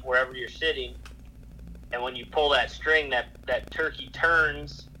tree wherever you're sitting, and when you pull that string, that turkey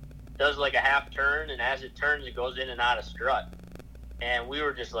turns, does like a half turn, and as it turns, it goes in and out of strut. And we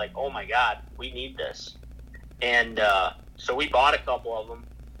were just like, oh my God, we need this. And so we bought a couple of them,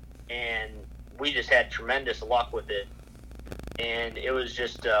 and we just had tremendous luck with it. And it was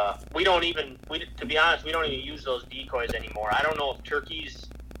just, to be honest, we don't even use those decoys anymore. I don't know if turkeys,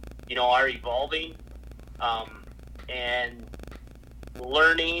 are evolving and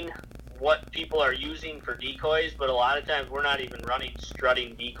learning what people are using for decoys, but a lot of times we're not even running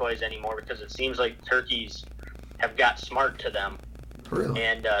strutting decoys anymore because it seems like turkeys have got smart to them. Really?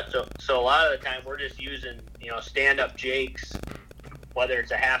 And so a lot of the time we're just using, stand-up jakes, whether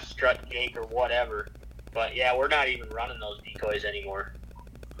it's a half strut jake or whatever. But yeah, we're not even running those decoys anymore.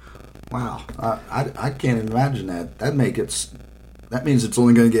 Wow, I can't imagine that. That means it's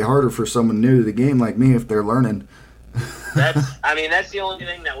only going to get harder for someone new to the game like me if they're learning. That's the only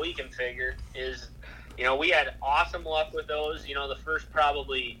thing that we can figure is, we had awesome luck with those. The first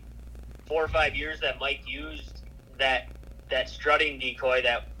probably 4 or 5 years that Mike used that strutting decoy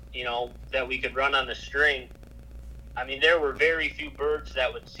that we could run on the string. I mean, there were very few birds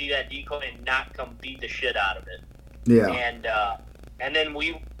that would see that decoy and not come beat the shit out of it. Yeah. And then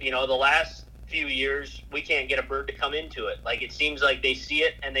the last few years, we can't get a bird to come into it. Like, it seems like they see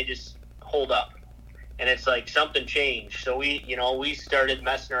it and they just hold up. And it's like something changed. So we started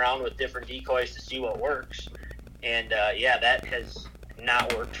messing around with different decoys to see what works. And, that has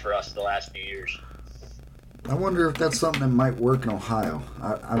not worked for us the last few years. I wonder if that's something that might work in Ohio.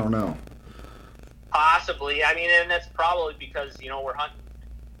 I don't know. Possibly. I mean, and that's probably because, we're hunting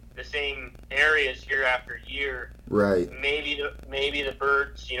the same areas year after year. Right. Maybe the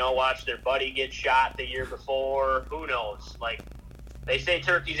birds, watch their buddy get shot the year before. Who knows? Like, they say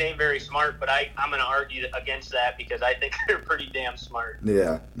turkeys ain't very smart, but I'm going to argue against that because I think they're pretty damn smart.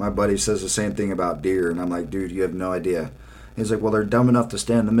 Yeah. My buddy says the same thing about deer, and I'm like, dude, you have no idea. He's like, well, they're dumb enough to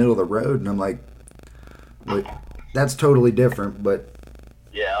stand in the middle of the road, and I'm like, wait, that's totally different, but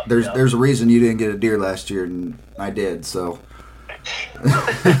yeah, there's a reason you didn't get a deer last year, and I did, so.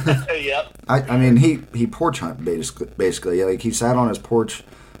 Yep. I mean, he porch hunt basically. Like, he sat on his porch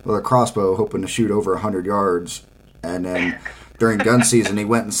with a crossbow hoping to shoot over 100 yards, and then during gun season he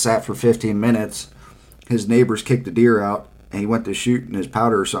went and sat for 15 minutes. His neighbors kicked the deer out, and he went to shoot, and his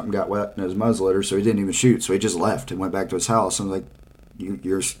powder or something got wet in his muzzleloader, so he didn't even shoot. So he just left and went back to his house. I'm like,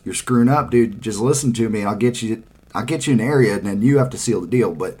 you're screwing up, dude. Just listen to me, and I'll get you an area, and then you have to seal the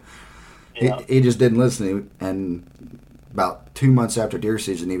deal. But he just didn't listen. And about 2 months after deer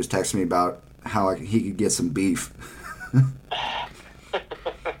season, he was texting me about how he could get some beef.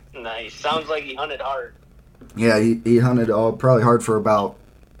 Nice. Sounds like he hunted hard. Yeah, he hunted probably hard for about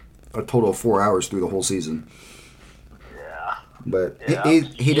a total of 4 hours through the whole season. Yeah. But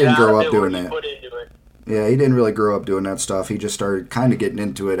he didn't grow up doing that. Put into it. Yeah, he didn't really grow up doing that stuff. He just started kind of getting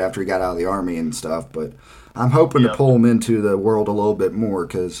into it after he got out of the Army and stuff. But I'm hoping to pull him into the world a little bit more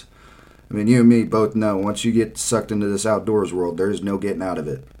because, I mean, you and me both know once you get sucked into this outdoors world, there's no getting out of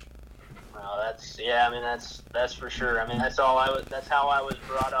it. Well, that's for sure. I mean, that's how I was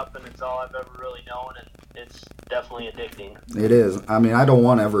brought up, and it's all I've ever really known, and it's definitely addicting. It is. I mean, I don't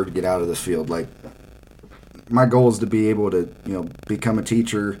want ever to get out of this field. Like, my goal is to be able to, become a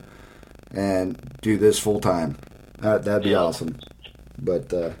teacher and do this full time. That'd be awesome.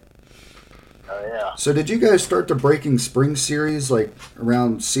 But so did you guys start the Breaking Spring series like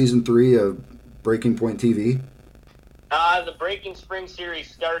around season 3 of Breaking Point TV? The Breaking Spring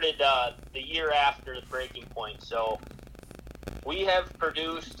series started the year after the Breaking Point. So we have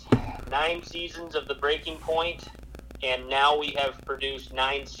produced 9 seasons of the Breaking Point, and now we have produced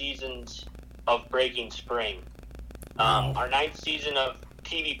 9 seasons of Breaking Spring. Our 9th season of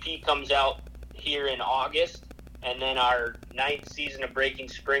TVP comes out here in August, and then our 9th season of Breaking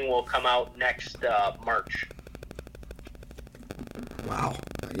Spring will come out next March. Wow,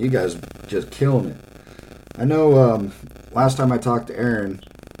 you guys just killing it. I know last time I talked to Aaron,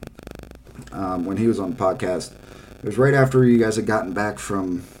 when he was on the podcast, it was right after you guys had gotten back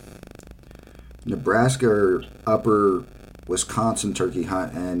from Nebraska or upper Wisconsin turkey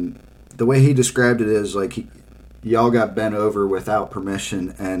hunt, and the way he described it is like y'all got bent over without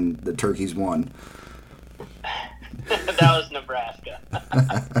permission, and the turkeys won. That was Nebraska.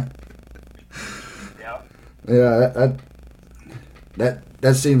 Yeah,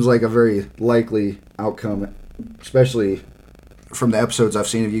 that seems like a very likely outcome, especially from the episodes I've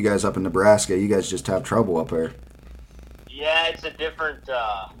seen of you guys up in Nebraska. You guys just have trouble up there. Yeah, it's a different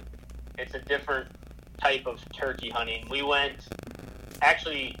type of turkey hunting. We went,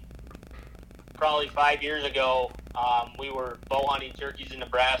 actually, probably 5 years ago, we were bow hunting turkeys in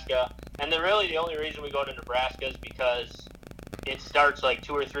Nebraska, and the only reason we go to Nebraska is because it starts like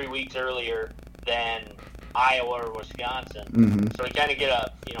 2 or 3 weeks earlier than Iowa or Wisconsin. Mm-hmm. So we kind of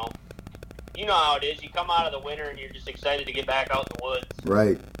get you know how it is. You come out of the winter and you're just excited to get back out in the woods.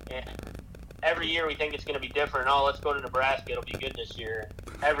 Right. And every year we think it's going to be different. Oh, let's go to Nebraska. It'll be good this year.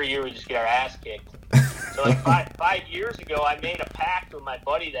 Every year we just get our ass kicked. So like 5 years ago, I made a pact with my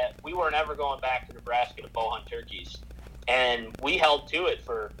buddy that we weren't ever going back to Nebraska to bow hunt turkeys. And we held to it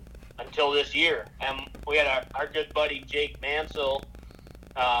until this year. And we had our good buddy Jake Mansell.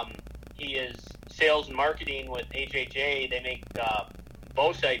 He is sales and marketing with HHA. They make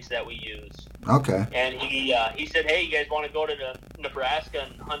bow sights that we use. Okay. And he said, hey, you guys want to go to Nebraska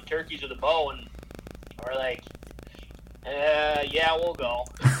and hunt turkeys with a bow? And we're like, yeah, we'll go.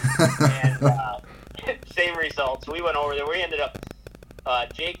 And same results. We went over there.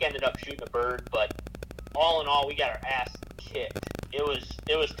 Jake ended up shooting a bird, but all in all, we got our ass kicked. It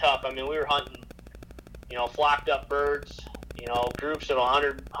was tough. I mean, we were hunting, flocked up birds, groups of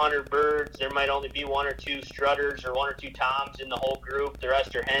 100 birds. There might only be 1 or 2 strutters or 1 or 2 toms in the whole group. The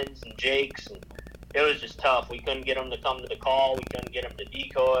rest are hens and jakes, and it was just tough. We couldn't get them to come to the call. We couldn't get them to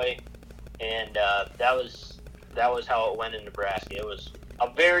decoy, and that was that was how it went in Nebraska. It was a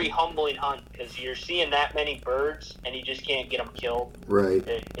very humbling hunt because you're seeing that many birds and you just can't get them killed. Right.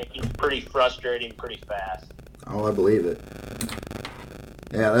 It gets pretty frustrating pretty fast. Oh, I believe it.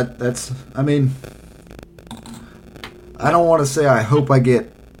 Yeah, that's. I mean, I don't want to say I hope I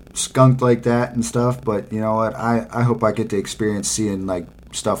get skunked like that and stuff, but you know what? I hope I get to experience seeing like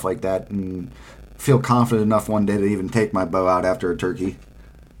stuff like that and feel confident enough one day to even take my bow out after a turkey.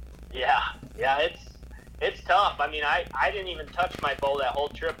 Yeah, it's tough. I mean, I didn't even touch my bow that whole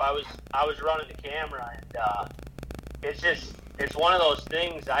trip. I was running the camera, and it's one of those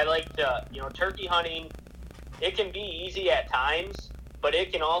things. I like to, turkey hunting. It can be easy at times, but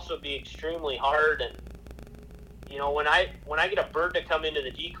it can also be extremely hard. And when I get a bird to come into the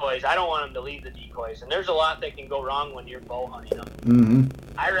decoys, I don't want them to leave the decoys. And there's a lot that can go wrong when you're bow hunting them.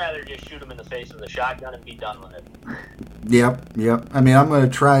 Mm-hmm. I'd rather just shoot them in the face with a shotgun and be done with it. Yep. I mean, I'm going to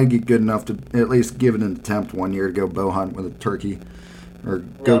try to get good enough to at least give it an attempt one year to go bow hunt with a turkey, or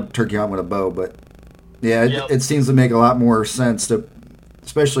go turkey hunt with a bow. But yeah, it seems to make a lot more sense to,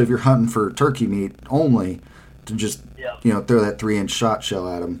 especially if you're hunting for turkey meat only, to just throw that 3-inch shot shell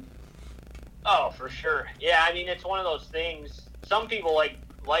at them. Oh, for sure. Yeah, I mean, it's one of those things. Some people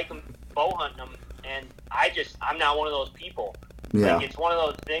like them bow hunting them, and I'm not one of those people. Yeah. Like, it's one of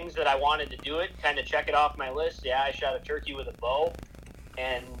those things that I wanted to do it, kind of check it off my list. Yeah, I shot a turkey with a bow,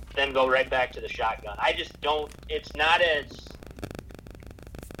 and then go right back to the shotgun. I just don't. It's not as.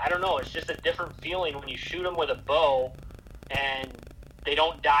 I don't know. It's just a different feeling when you shoot them with a bow, and they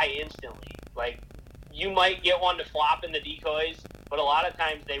don't die instantly. Like, you might get one to flop in the decoys, but a lot of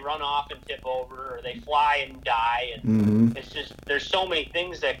times they run off and tip over, or they fly and die, and it's just, there's so many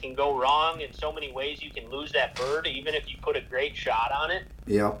things that can go wrong, and so many ways you can lose that bird, even if you put a great shot on it.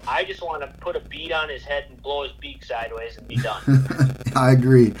 Yeah. I just want to put a bead on his head and blow his beak sideways and be done. I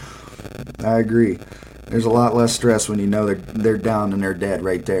agree. There's a lot less stress when you know they're down and they're dead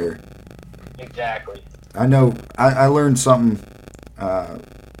right there. Exactly. I know. I learned something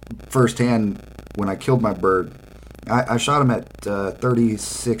firsthand when I killed my bird. I shot him at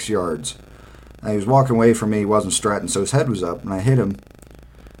 36 yards. He was walking away from me. He wasn't strutting, so his head was up, and I hit him.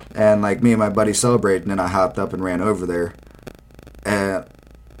 And like me and my buddy celebrated, and then I hopped up and ran over there. And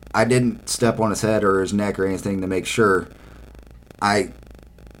I didn't step on his head or his neck or anything to make sure. I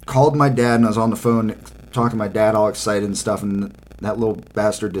called my dad, and I was on the phone talking to my dad all excited and stuff, and that little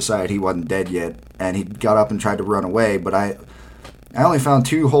bastard decided he wasn't dead yet, and he got up and tried to run away, but I only found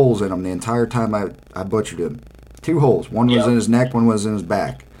 2 holes in him the entire time I butchered him. 2 holes. One was in his neck, one was in his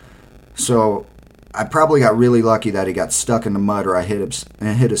back. So I probably got really lucky that he got stuck in the mud, or I hit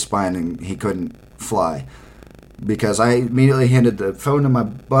his spine and he couldn't fly. Because I immediately handed the phone to my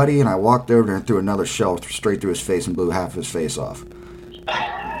buddy, and I walked over there and threw another shell straight through his face and blew half his face off.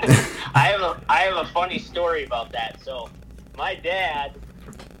 I have a funny story about that. So my dad,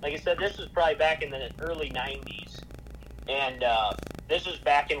 like I said, this was probably back in the early 90s. And this was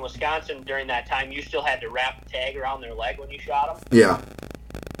back in Wisconsin during that time. You still had to wrap a tag around their leg when you shot them. Yeah.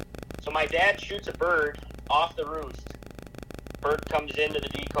 So my dad shoots a bird off the roost. Bird comes into the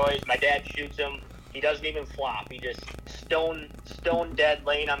decoys. My dad shoots him. He doesn't even flop. He just stone dead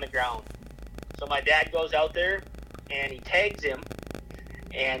laying on the ground. So my dad goes out there, and he tags him.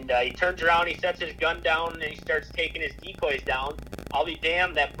 And he turns around, he sets his gun down, and he starts taking his decoys down. I'll be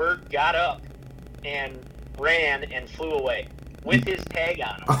damned, that bird got up and ran and flew away with his tag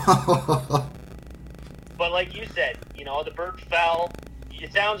on him. But like you said, the bird fell.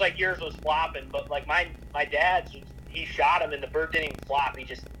 It sounds like yours was flopping, but like my dad's, he shot him and the bird didn't even flop. He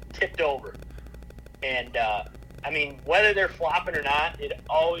just tipped over. And I mean, whether they're flopping or not, it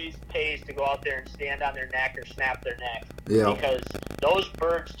always pays to go out there and stand on their neck or snap their neck. Yeah. Because those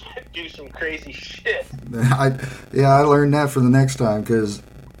birds do some crazy shit. I learned that for the next time, because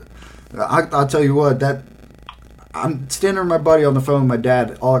I'll tell you what, that I'm standing with my buddy on the phone with my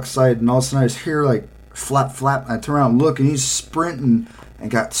dad, all excited, and all of a sudden I just hear like flap, flap, and I turn around and look, and he's sprinting and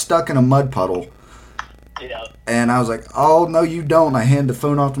got stuck in a mud puddle. Yeah. And I was like, oh, no, you don't. I handed the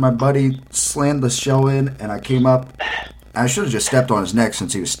phone off to my buddy, slammed the shell in, and I came up. I should have just stepped on his neck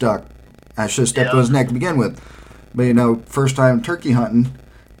since he was stuck. I should have stepped on his neck to begin with. But, first time turkey hunting,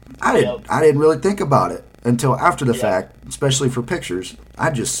 I didn't really think about it until after the fact, especially for pictures. I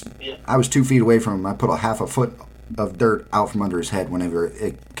was 2 feet away from him. I put a half a foot of dirt out from under his head whenever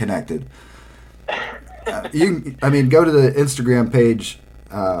it connected. Go to the Instagram page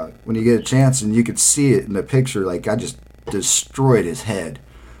when you get a chance, and you could see it in the picture. Like, I just destroyed his head.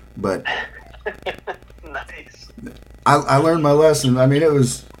 But nice. I learned my lesson. I mean, it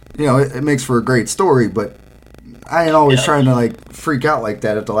was, it makes for a great story, but I ain't always trying to like freak out like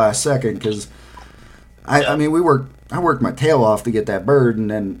that at the last second, because I mean, I worked my tail off to get that bird, and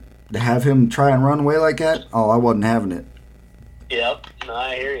then to have him try and run away like that, I wasn't having it. Yep, no,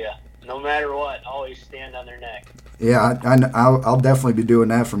 I hear you. No matter what, always stand on their neck. Yeah, I'll definitely be doing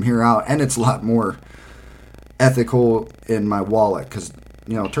that from here out, and it's a lot more ethical in my wallet because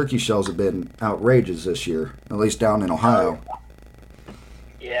turkey shells have been outrageous this year, at least down in Ohio.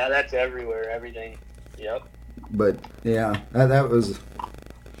 Yeah, that's everywhere, everything. Yep. But yeah, that was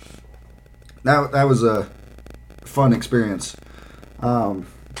a fun experience.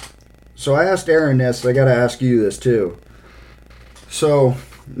 So I asked Aaron this. I got to ask you this too. So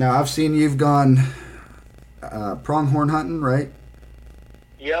now I've seen you've gone pronghorn hunting, right?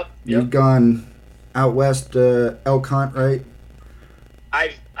 Yep. You've gone out west elk hunt, right?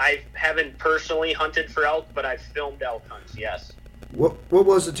 I haven't personally hunted for elk, but I've filmed elk hunts. Yes. What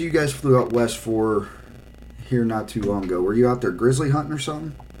was it you guys flew out west for here not too long ago? Were you out there grizzly hunting or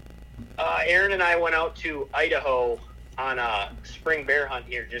something? Aaron and I went out to Idaho on a spring bear hunt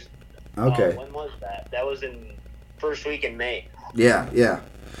here. Okay. When was that? That was in first week in May. Yeah.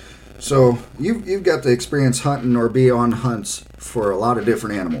 So you've got the experience hunting or be on hunts for a lot of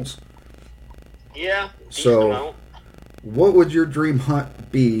different animals. Yeah. So, amount. What would your dream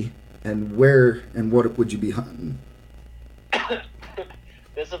hunt be, and where and what would you be hunting?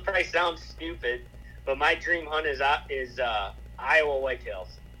 This will probably sound stupid, but my dream hunt is Iowa whitetails.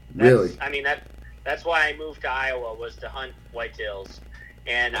 Really? I mean that's why I moved to Iowa, was to hunt whitetails,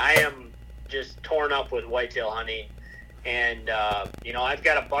 and I am just torn up with whitetail hunting. And I've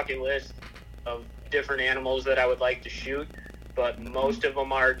got a bucket list of different animals that I would like to shoot, but most of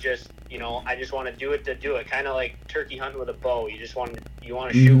them are just I just want to do it to do it, kind of like turkey hunting with a bow. You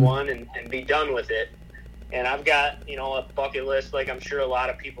want to shoot one and be done with it. And I've got a bucket list like I'm sure a lot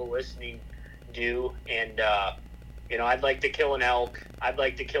of people listening do, and I'd like to kill an elk, I'd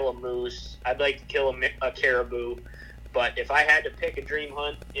like to kill a moose, I'd like to kill a caribou, but if I had to pick a dream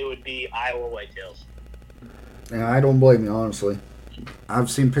hunt, it would be Iowa whitetails. And I don't blame you, honestly. I've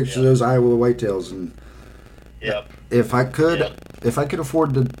seen pictures of those Iowa whitetails, and if I could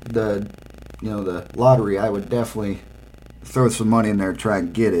afford the lottery, I would definitely throw some money in there and try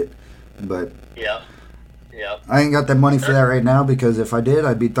and get it. But I ain't got that money for that right now, because if I did,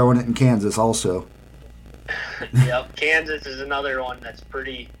 I'd be throwing it in Kansas also. Yep, Kansas is another one that's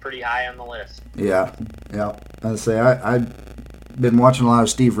pretty high on the list. Yeah. I'd say I've been watching a lot of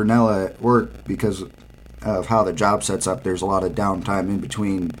Steve Rinella at work because of how the job sets up. There's a lot of downtime in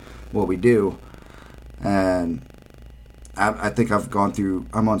between what we do, and I think I've gone through.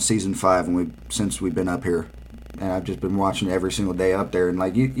 I'm on season 5, since we've been up here, and I've just been watching every single day up there. And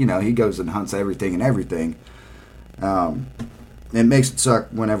like he goes and hunts everything and everything. It makes it suck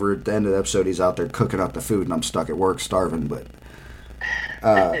whenever at the end of the episode he's out there cooking up the food and I'm stuck at work starving. But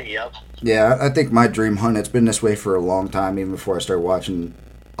yeah, I think my dream hunt, it's been this way for a long time, even before I started watching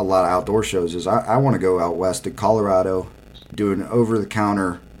a lot of outdoor shows, is I want to go out west to Colorado, do an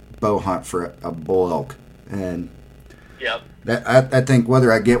over-the-counter bow hunt for a bull elk. And I think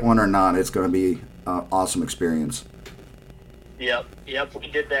whether I get one or not, it's going to be an awesome experience. Yep. We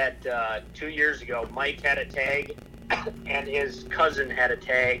did that 2 years ago. Mike had a tag, and his cousin had a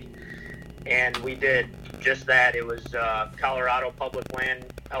tag, and we did just that. It was Colorado public land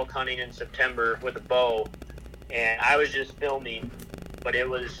elk hunting in September with a bow, and I was just filming, but it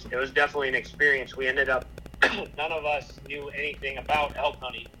was definitely an experience. We ended up, none of us knew anything about elk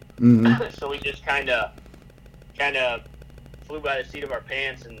hunting, so we just kind of flew by the seat of our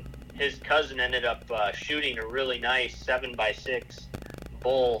pants, and his cousin ended up shooting a really nice 7x6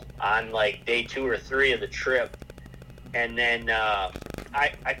 bull on like day 2 or 3 of the trip. And then I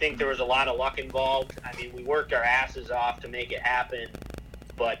think there was a lot of luck involved. I mean, we worked our asses off to make it happen,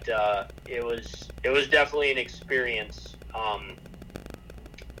 but it was definitely an experience.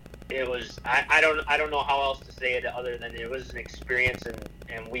 It was I don't know how else to say it other than it was an experience,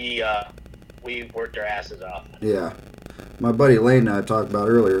 and we worked our asses off. Yeah, my buddy Lane I talked about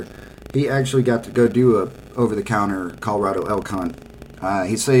earlier, he actually got to go do a over-the-counter Colorado elk hunt.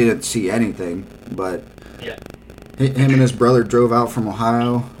 He said he didn't see anything, but him and his brother drove out from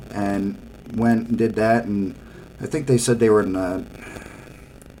Ohio and went and did that, and I think they said they were in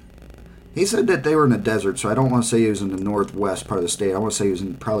he said that they were in the desert, so I don't want to say he was in the northwest part of the state. I want to say he was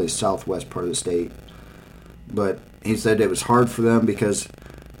in probably southwest part of the state. But he said it was hard for them because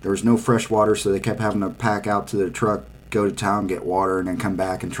there was no fresh water, so they kept having to pack out to their truck, go to town, get water, and then come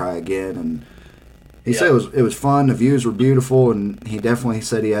back and try again. And he said it was fun, the views were beautiful, and he definitely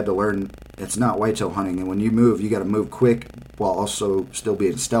said he had to learn it's not whitetail hunting, and when you move, you got to move quick while also still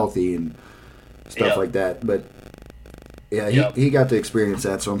being stealthy and stuff like that. But Yeah, Yep. he got to experience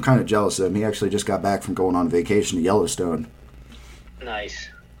that, so I'm kind of jealous of him. He actually just got back from going on vacation to Yellowstone. Nice.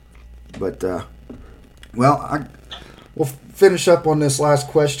 But, we'll finish up on this last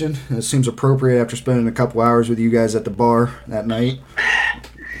question. It seems appropriate after spending a couple hours with you guys at the bar that night.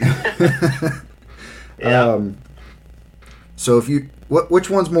 Yeah. So which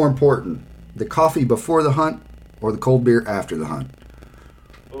one's more important? The coffee before the hunt or the cold beer after the hunt?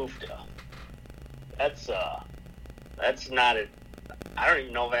 Oof. That's not a. I don't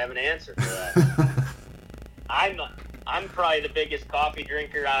even know if I have an answer for that. I'm probably the biggest coffee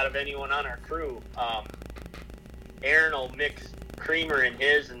drinker out of anyone on our crew. Aaron will mix creamer in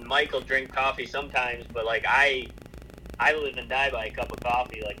his, and Mike will drink coffee sometimes. But like I live and die by a cup of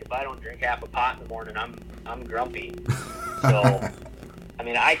coffee. Like if I don't drink half a pot in the morning, I'm grumpy. So I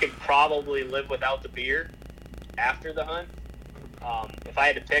mean, I could probably live without the beer after the hunt. If I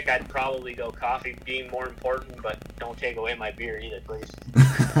had to pick, I'd probably go coffee being more important, but don't take away my beer either, please.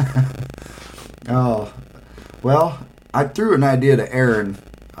 Oh, well, I threw an idea to Aaron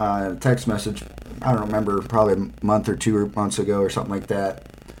in a text message. I don't remember, probably a month or 2 months ago or something like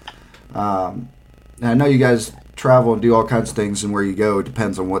that. And I know you guys travel and do all kinds of things, and where you go, it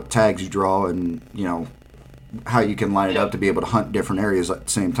depends on what tags you draw and, how you can line it up to be able to hunt different areas at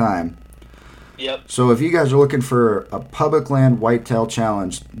the same time. Yep. So if you guys are looking for a public land whitetail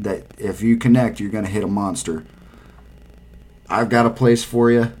challenge that if you connect, you're going to hit a monster, I've got a place for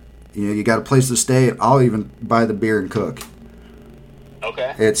you. You got a place to stay. I'll even buy the beer and cook.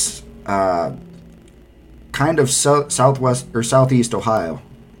 Okay. It's kind of southwest or southeast Ohio,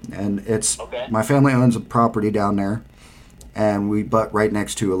 and it's my family owns a property down there, and we butt right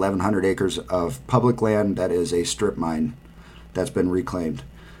next to 1,100 acres of public land that is a strip mine that's been reclaimed.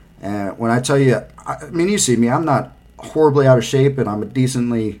 And when I tell you, I mean, you see me, I'm not horribly out of shape, and I'm a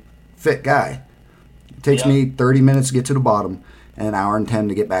decently fit guy. It takes me 30 minutes to get to the bottom and an hour and 10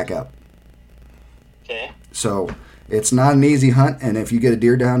 to get back up. Okay. So it's not an easy hunt, and if you get a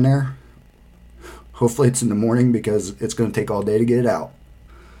deer down there, hopefully it's in the morning because it's going to take all day to get it out.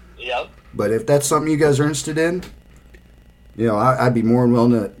 Yep. But if that's something you guys are interested in, I'd be more than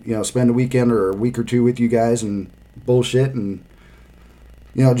willing to, spend a weekend or a week or two with you guys and bullshit and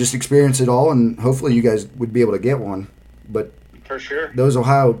just experience it all, and hopefully you guys would be able to get one. But for sure, those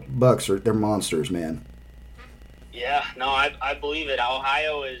Ohio bucks they're monsters, man. Yeah, no, I believe it.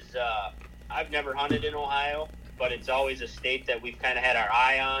 Ohio is. I've never hunted in Ohio, but it's always a state that we've kind of had our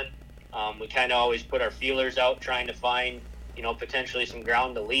eye on. We kind of always put our feelers out, trying to find potentially some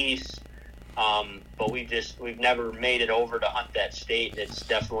ground to lease. But we've never made it over to hunt that state. It's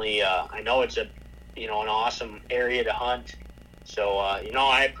definitely. I know it's an awesome area to hunt. So,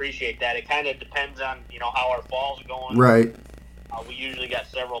 I appreciate that. It kind of depends on, how our fall's going. Right. We usually got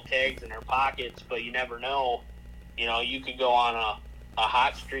several tags in our pockets, but you never know. You could go on a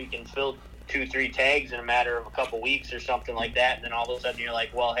hot streak and fill 2-3 tags in a matter of a couple weeks or something like that, and then all of a sudden you're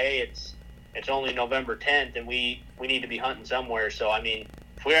like, well, hey, it's only November 10th, and we need to be hunting somewhere. So, I mean,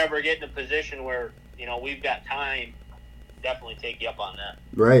 if we ever get in a position where, we've got time, definitely take you up on that.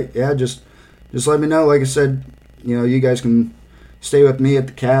 Right. Yeah, just let me know. Like I said, you guys can stay with me at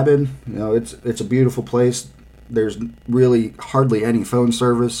the cabin. It's a beautiful place. There's really hardly any phone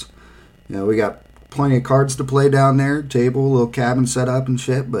service. We got plenty of cards to play down there, table, little cabin set up and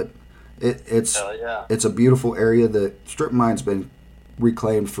shit, but it's a beautiful area. The strip mine's been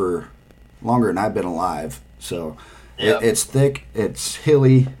reclaimed for longer than I've been alive. So it's thick, it's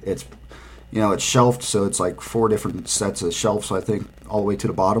hilly, it's it's shelved, so it's like 4 different sets of shelves, I think, all the way to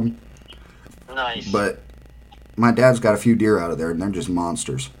the bottom. Nice. But my dad's got a few deer out of there, and they're just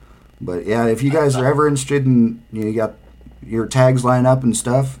monsters. But yeah, if you guys are ever interested in, you got your tags lined up and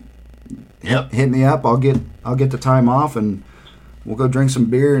stuff, hit me up. I'll get the time off, and we'll go drink some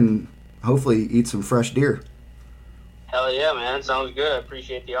beer and hopefully eat some fresh deer. Hell yeah, man! Sounds good. I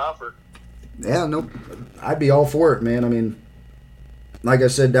appreciate the offer. Yeah, no, I'd be all for it, man. I mean, like I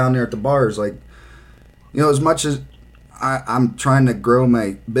said down there at the bars, like, as much as I'm trying to grow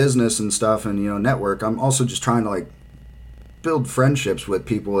my business and stuff and, network, I'm also just trying to, like, build friendships with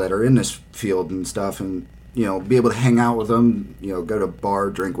people that are in this field and stuff and, be able to hang out with them, go to a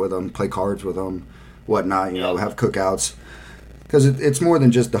bar, drink with them, play cards with them, whatnot, have cookouts. Because it's more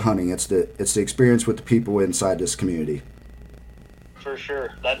than just the hunting. It's the experience with the people inside this community. For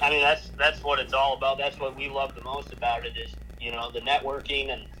sure. That's what it's all about. That's what we love the most about it is, the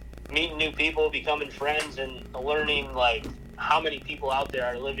networking and meeting new people, becoming friends, and learning, like, how many people out there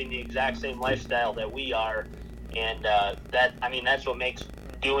are living the exact same lifestyle that we are. And that's what makes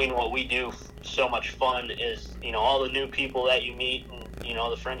doing what we do so much fun is, all the new people that you meet and,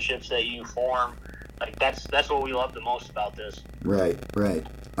 the friendships that you form. Like that's what we love the most about this. Right.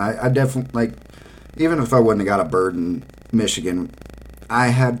 I definitely, like, even if I wouldn't have got a bird in Michigan, I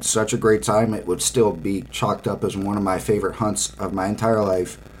had such a great time. It would still be chalked up as one of my favorite hunts of my entire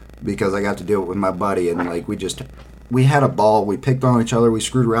life because I got to do it with my buddy, and like we had a ball. We picked on each other. We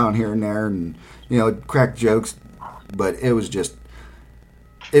screwed around here and there, and cracked jokes. But it was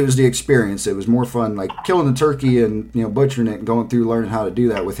the experience. It was more fun, like killing the turkey and butchering it and going through learning how to do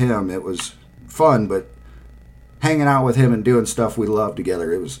that with him. It was fun, but hanging out with him and doing stuff we loved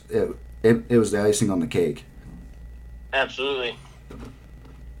together, it was the icing on the cake. Absolutely.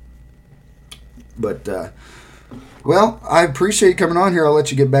 But well, I appreciate you coming on here. I'll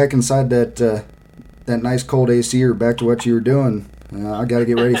let you get back inside that nice cold AC or back to what you were doing. I got to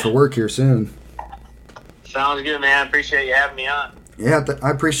get ready for work here soon. Sounds good, man. Appreciate you having me on. Yeah, I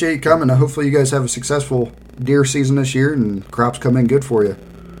appreciate you coming. Hopefully you guys have a successful deer season this year and crops come in good for you.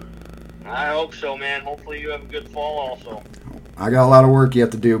 I hope so, man. Hopefully you have a good fall also. I got a lot of work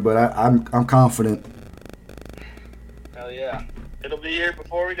yet to do, but I'm confident. Hell yeah. It'll be here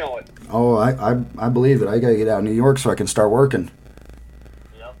before we know it. Oh, I believe it. I got to get out of New York so I can start working.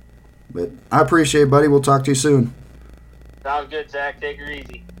 Yep. But I appreciate it, buddy. We'll talk to you soon. Sounds good, Zach. Take her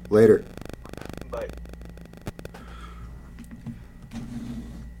easy. Later. Bye.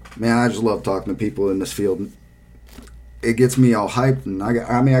 Man, I just love talking to people in this field. It gets me all hyped, and I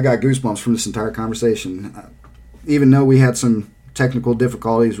got goosebumps from this entire conversation. Even though we had some technical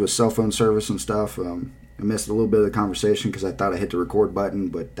difficulties with cell phone service and stuff, I missed a little bit of the conversation because I thought I hit the record button,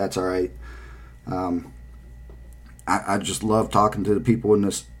 but that's all right. I just love talking to the people in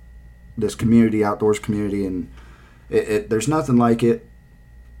this community, outdoors community, and there's nothing like it.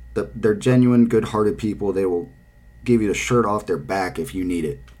 They're genuine, good-hearted people. They will give you the shirt off their back if you need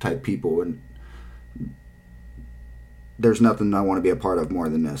it type people, and there's nothing I want to be a part of more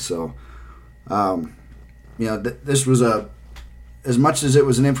than this. So, this was as much as it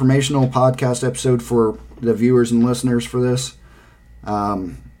was an informational podcast episode for the viewers and listeners for this.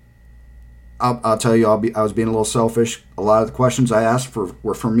 I'll tell you, I was being a little selfish. A lot of the questions I asked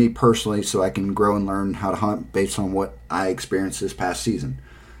were for me personally, so I can grow and learn how to hunt based on what I experienced this past season,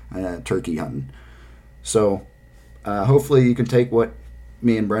 turkey hunting. So, hopefully you can take what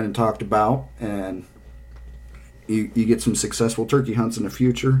me and Brennen talked about and you get some successful turkey hunts in the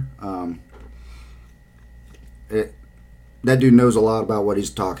future. That dude knows a lot about what he's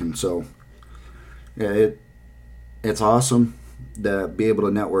talking, so yeah, it's awesome to be able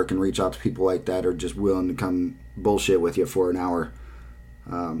to network and reach out to people like that or just willing to come bullshit with you for an hour.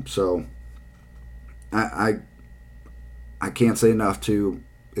 So I can't say enough to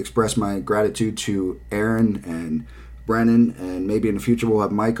express my gratitude to Aaron and Brennen, and maybe in the future we'll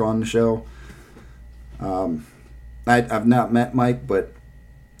have Mike on the show. I've not met Mike, but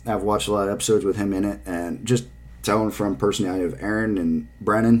I've watched a lot of episodes with him in it, and just telling from personality of Aaron and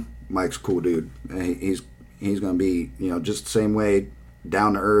Brennen, Mike's a cool dude. He's going to be, just the same way,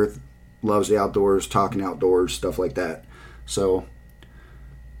 down to earth, loves the outdoors, talking outdoors, stuff like that. So,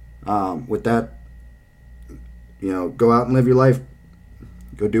 with that, go out and live your life.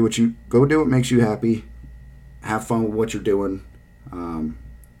 Go do what makes you happy. Have fun with what you're doing.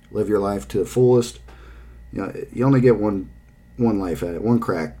 Live your life to the fullest. You only get one life at it, one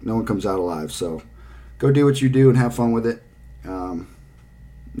crack. No one comes out alive. So go do what you do and have fun with it. Don't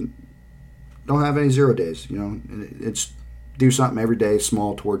have any 0 days. It's do something every day,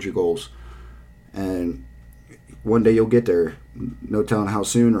 small, towards your goals. And one day you'll get there. No telling how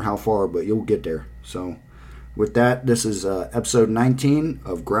soon or how far, but you'll get there. So with that, this is episode 19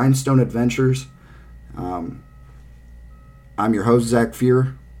 of Grindstone Adventures. I'm your host, Zach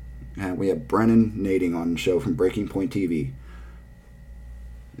Fear, and we have Brennen Nading on the show from Breaking Point TV.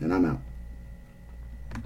 And I'm out.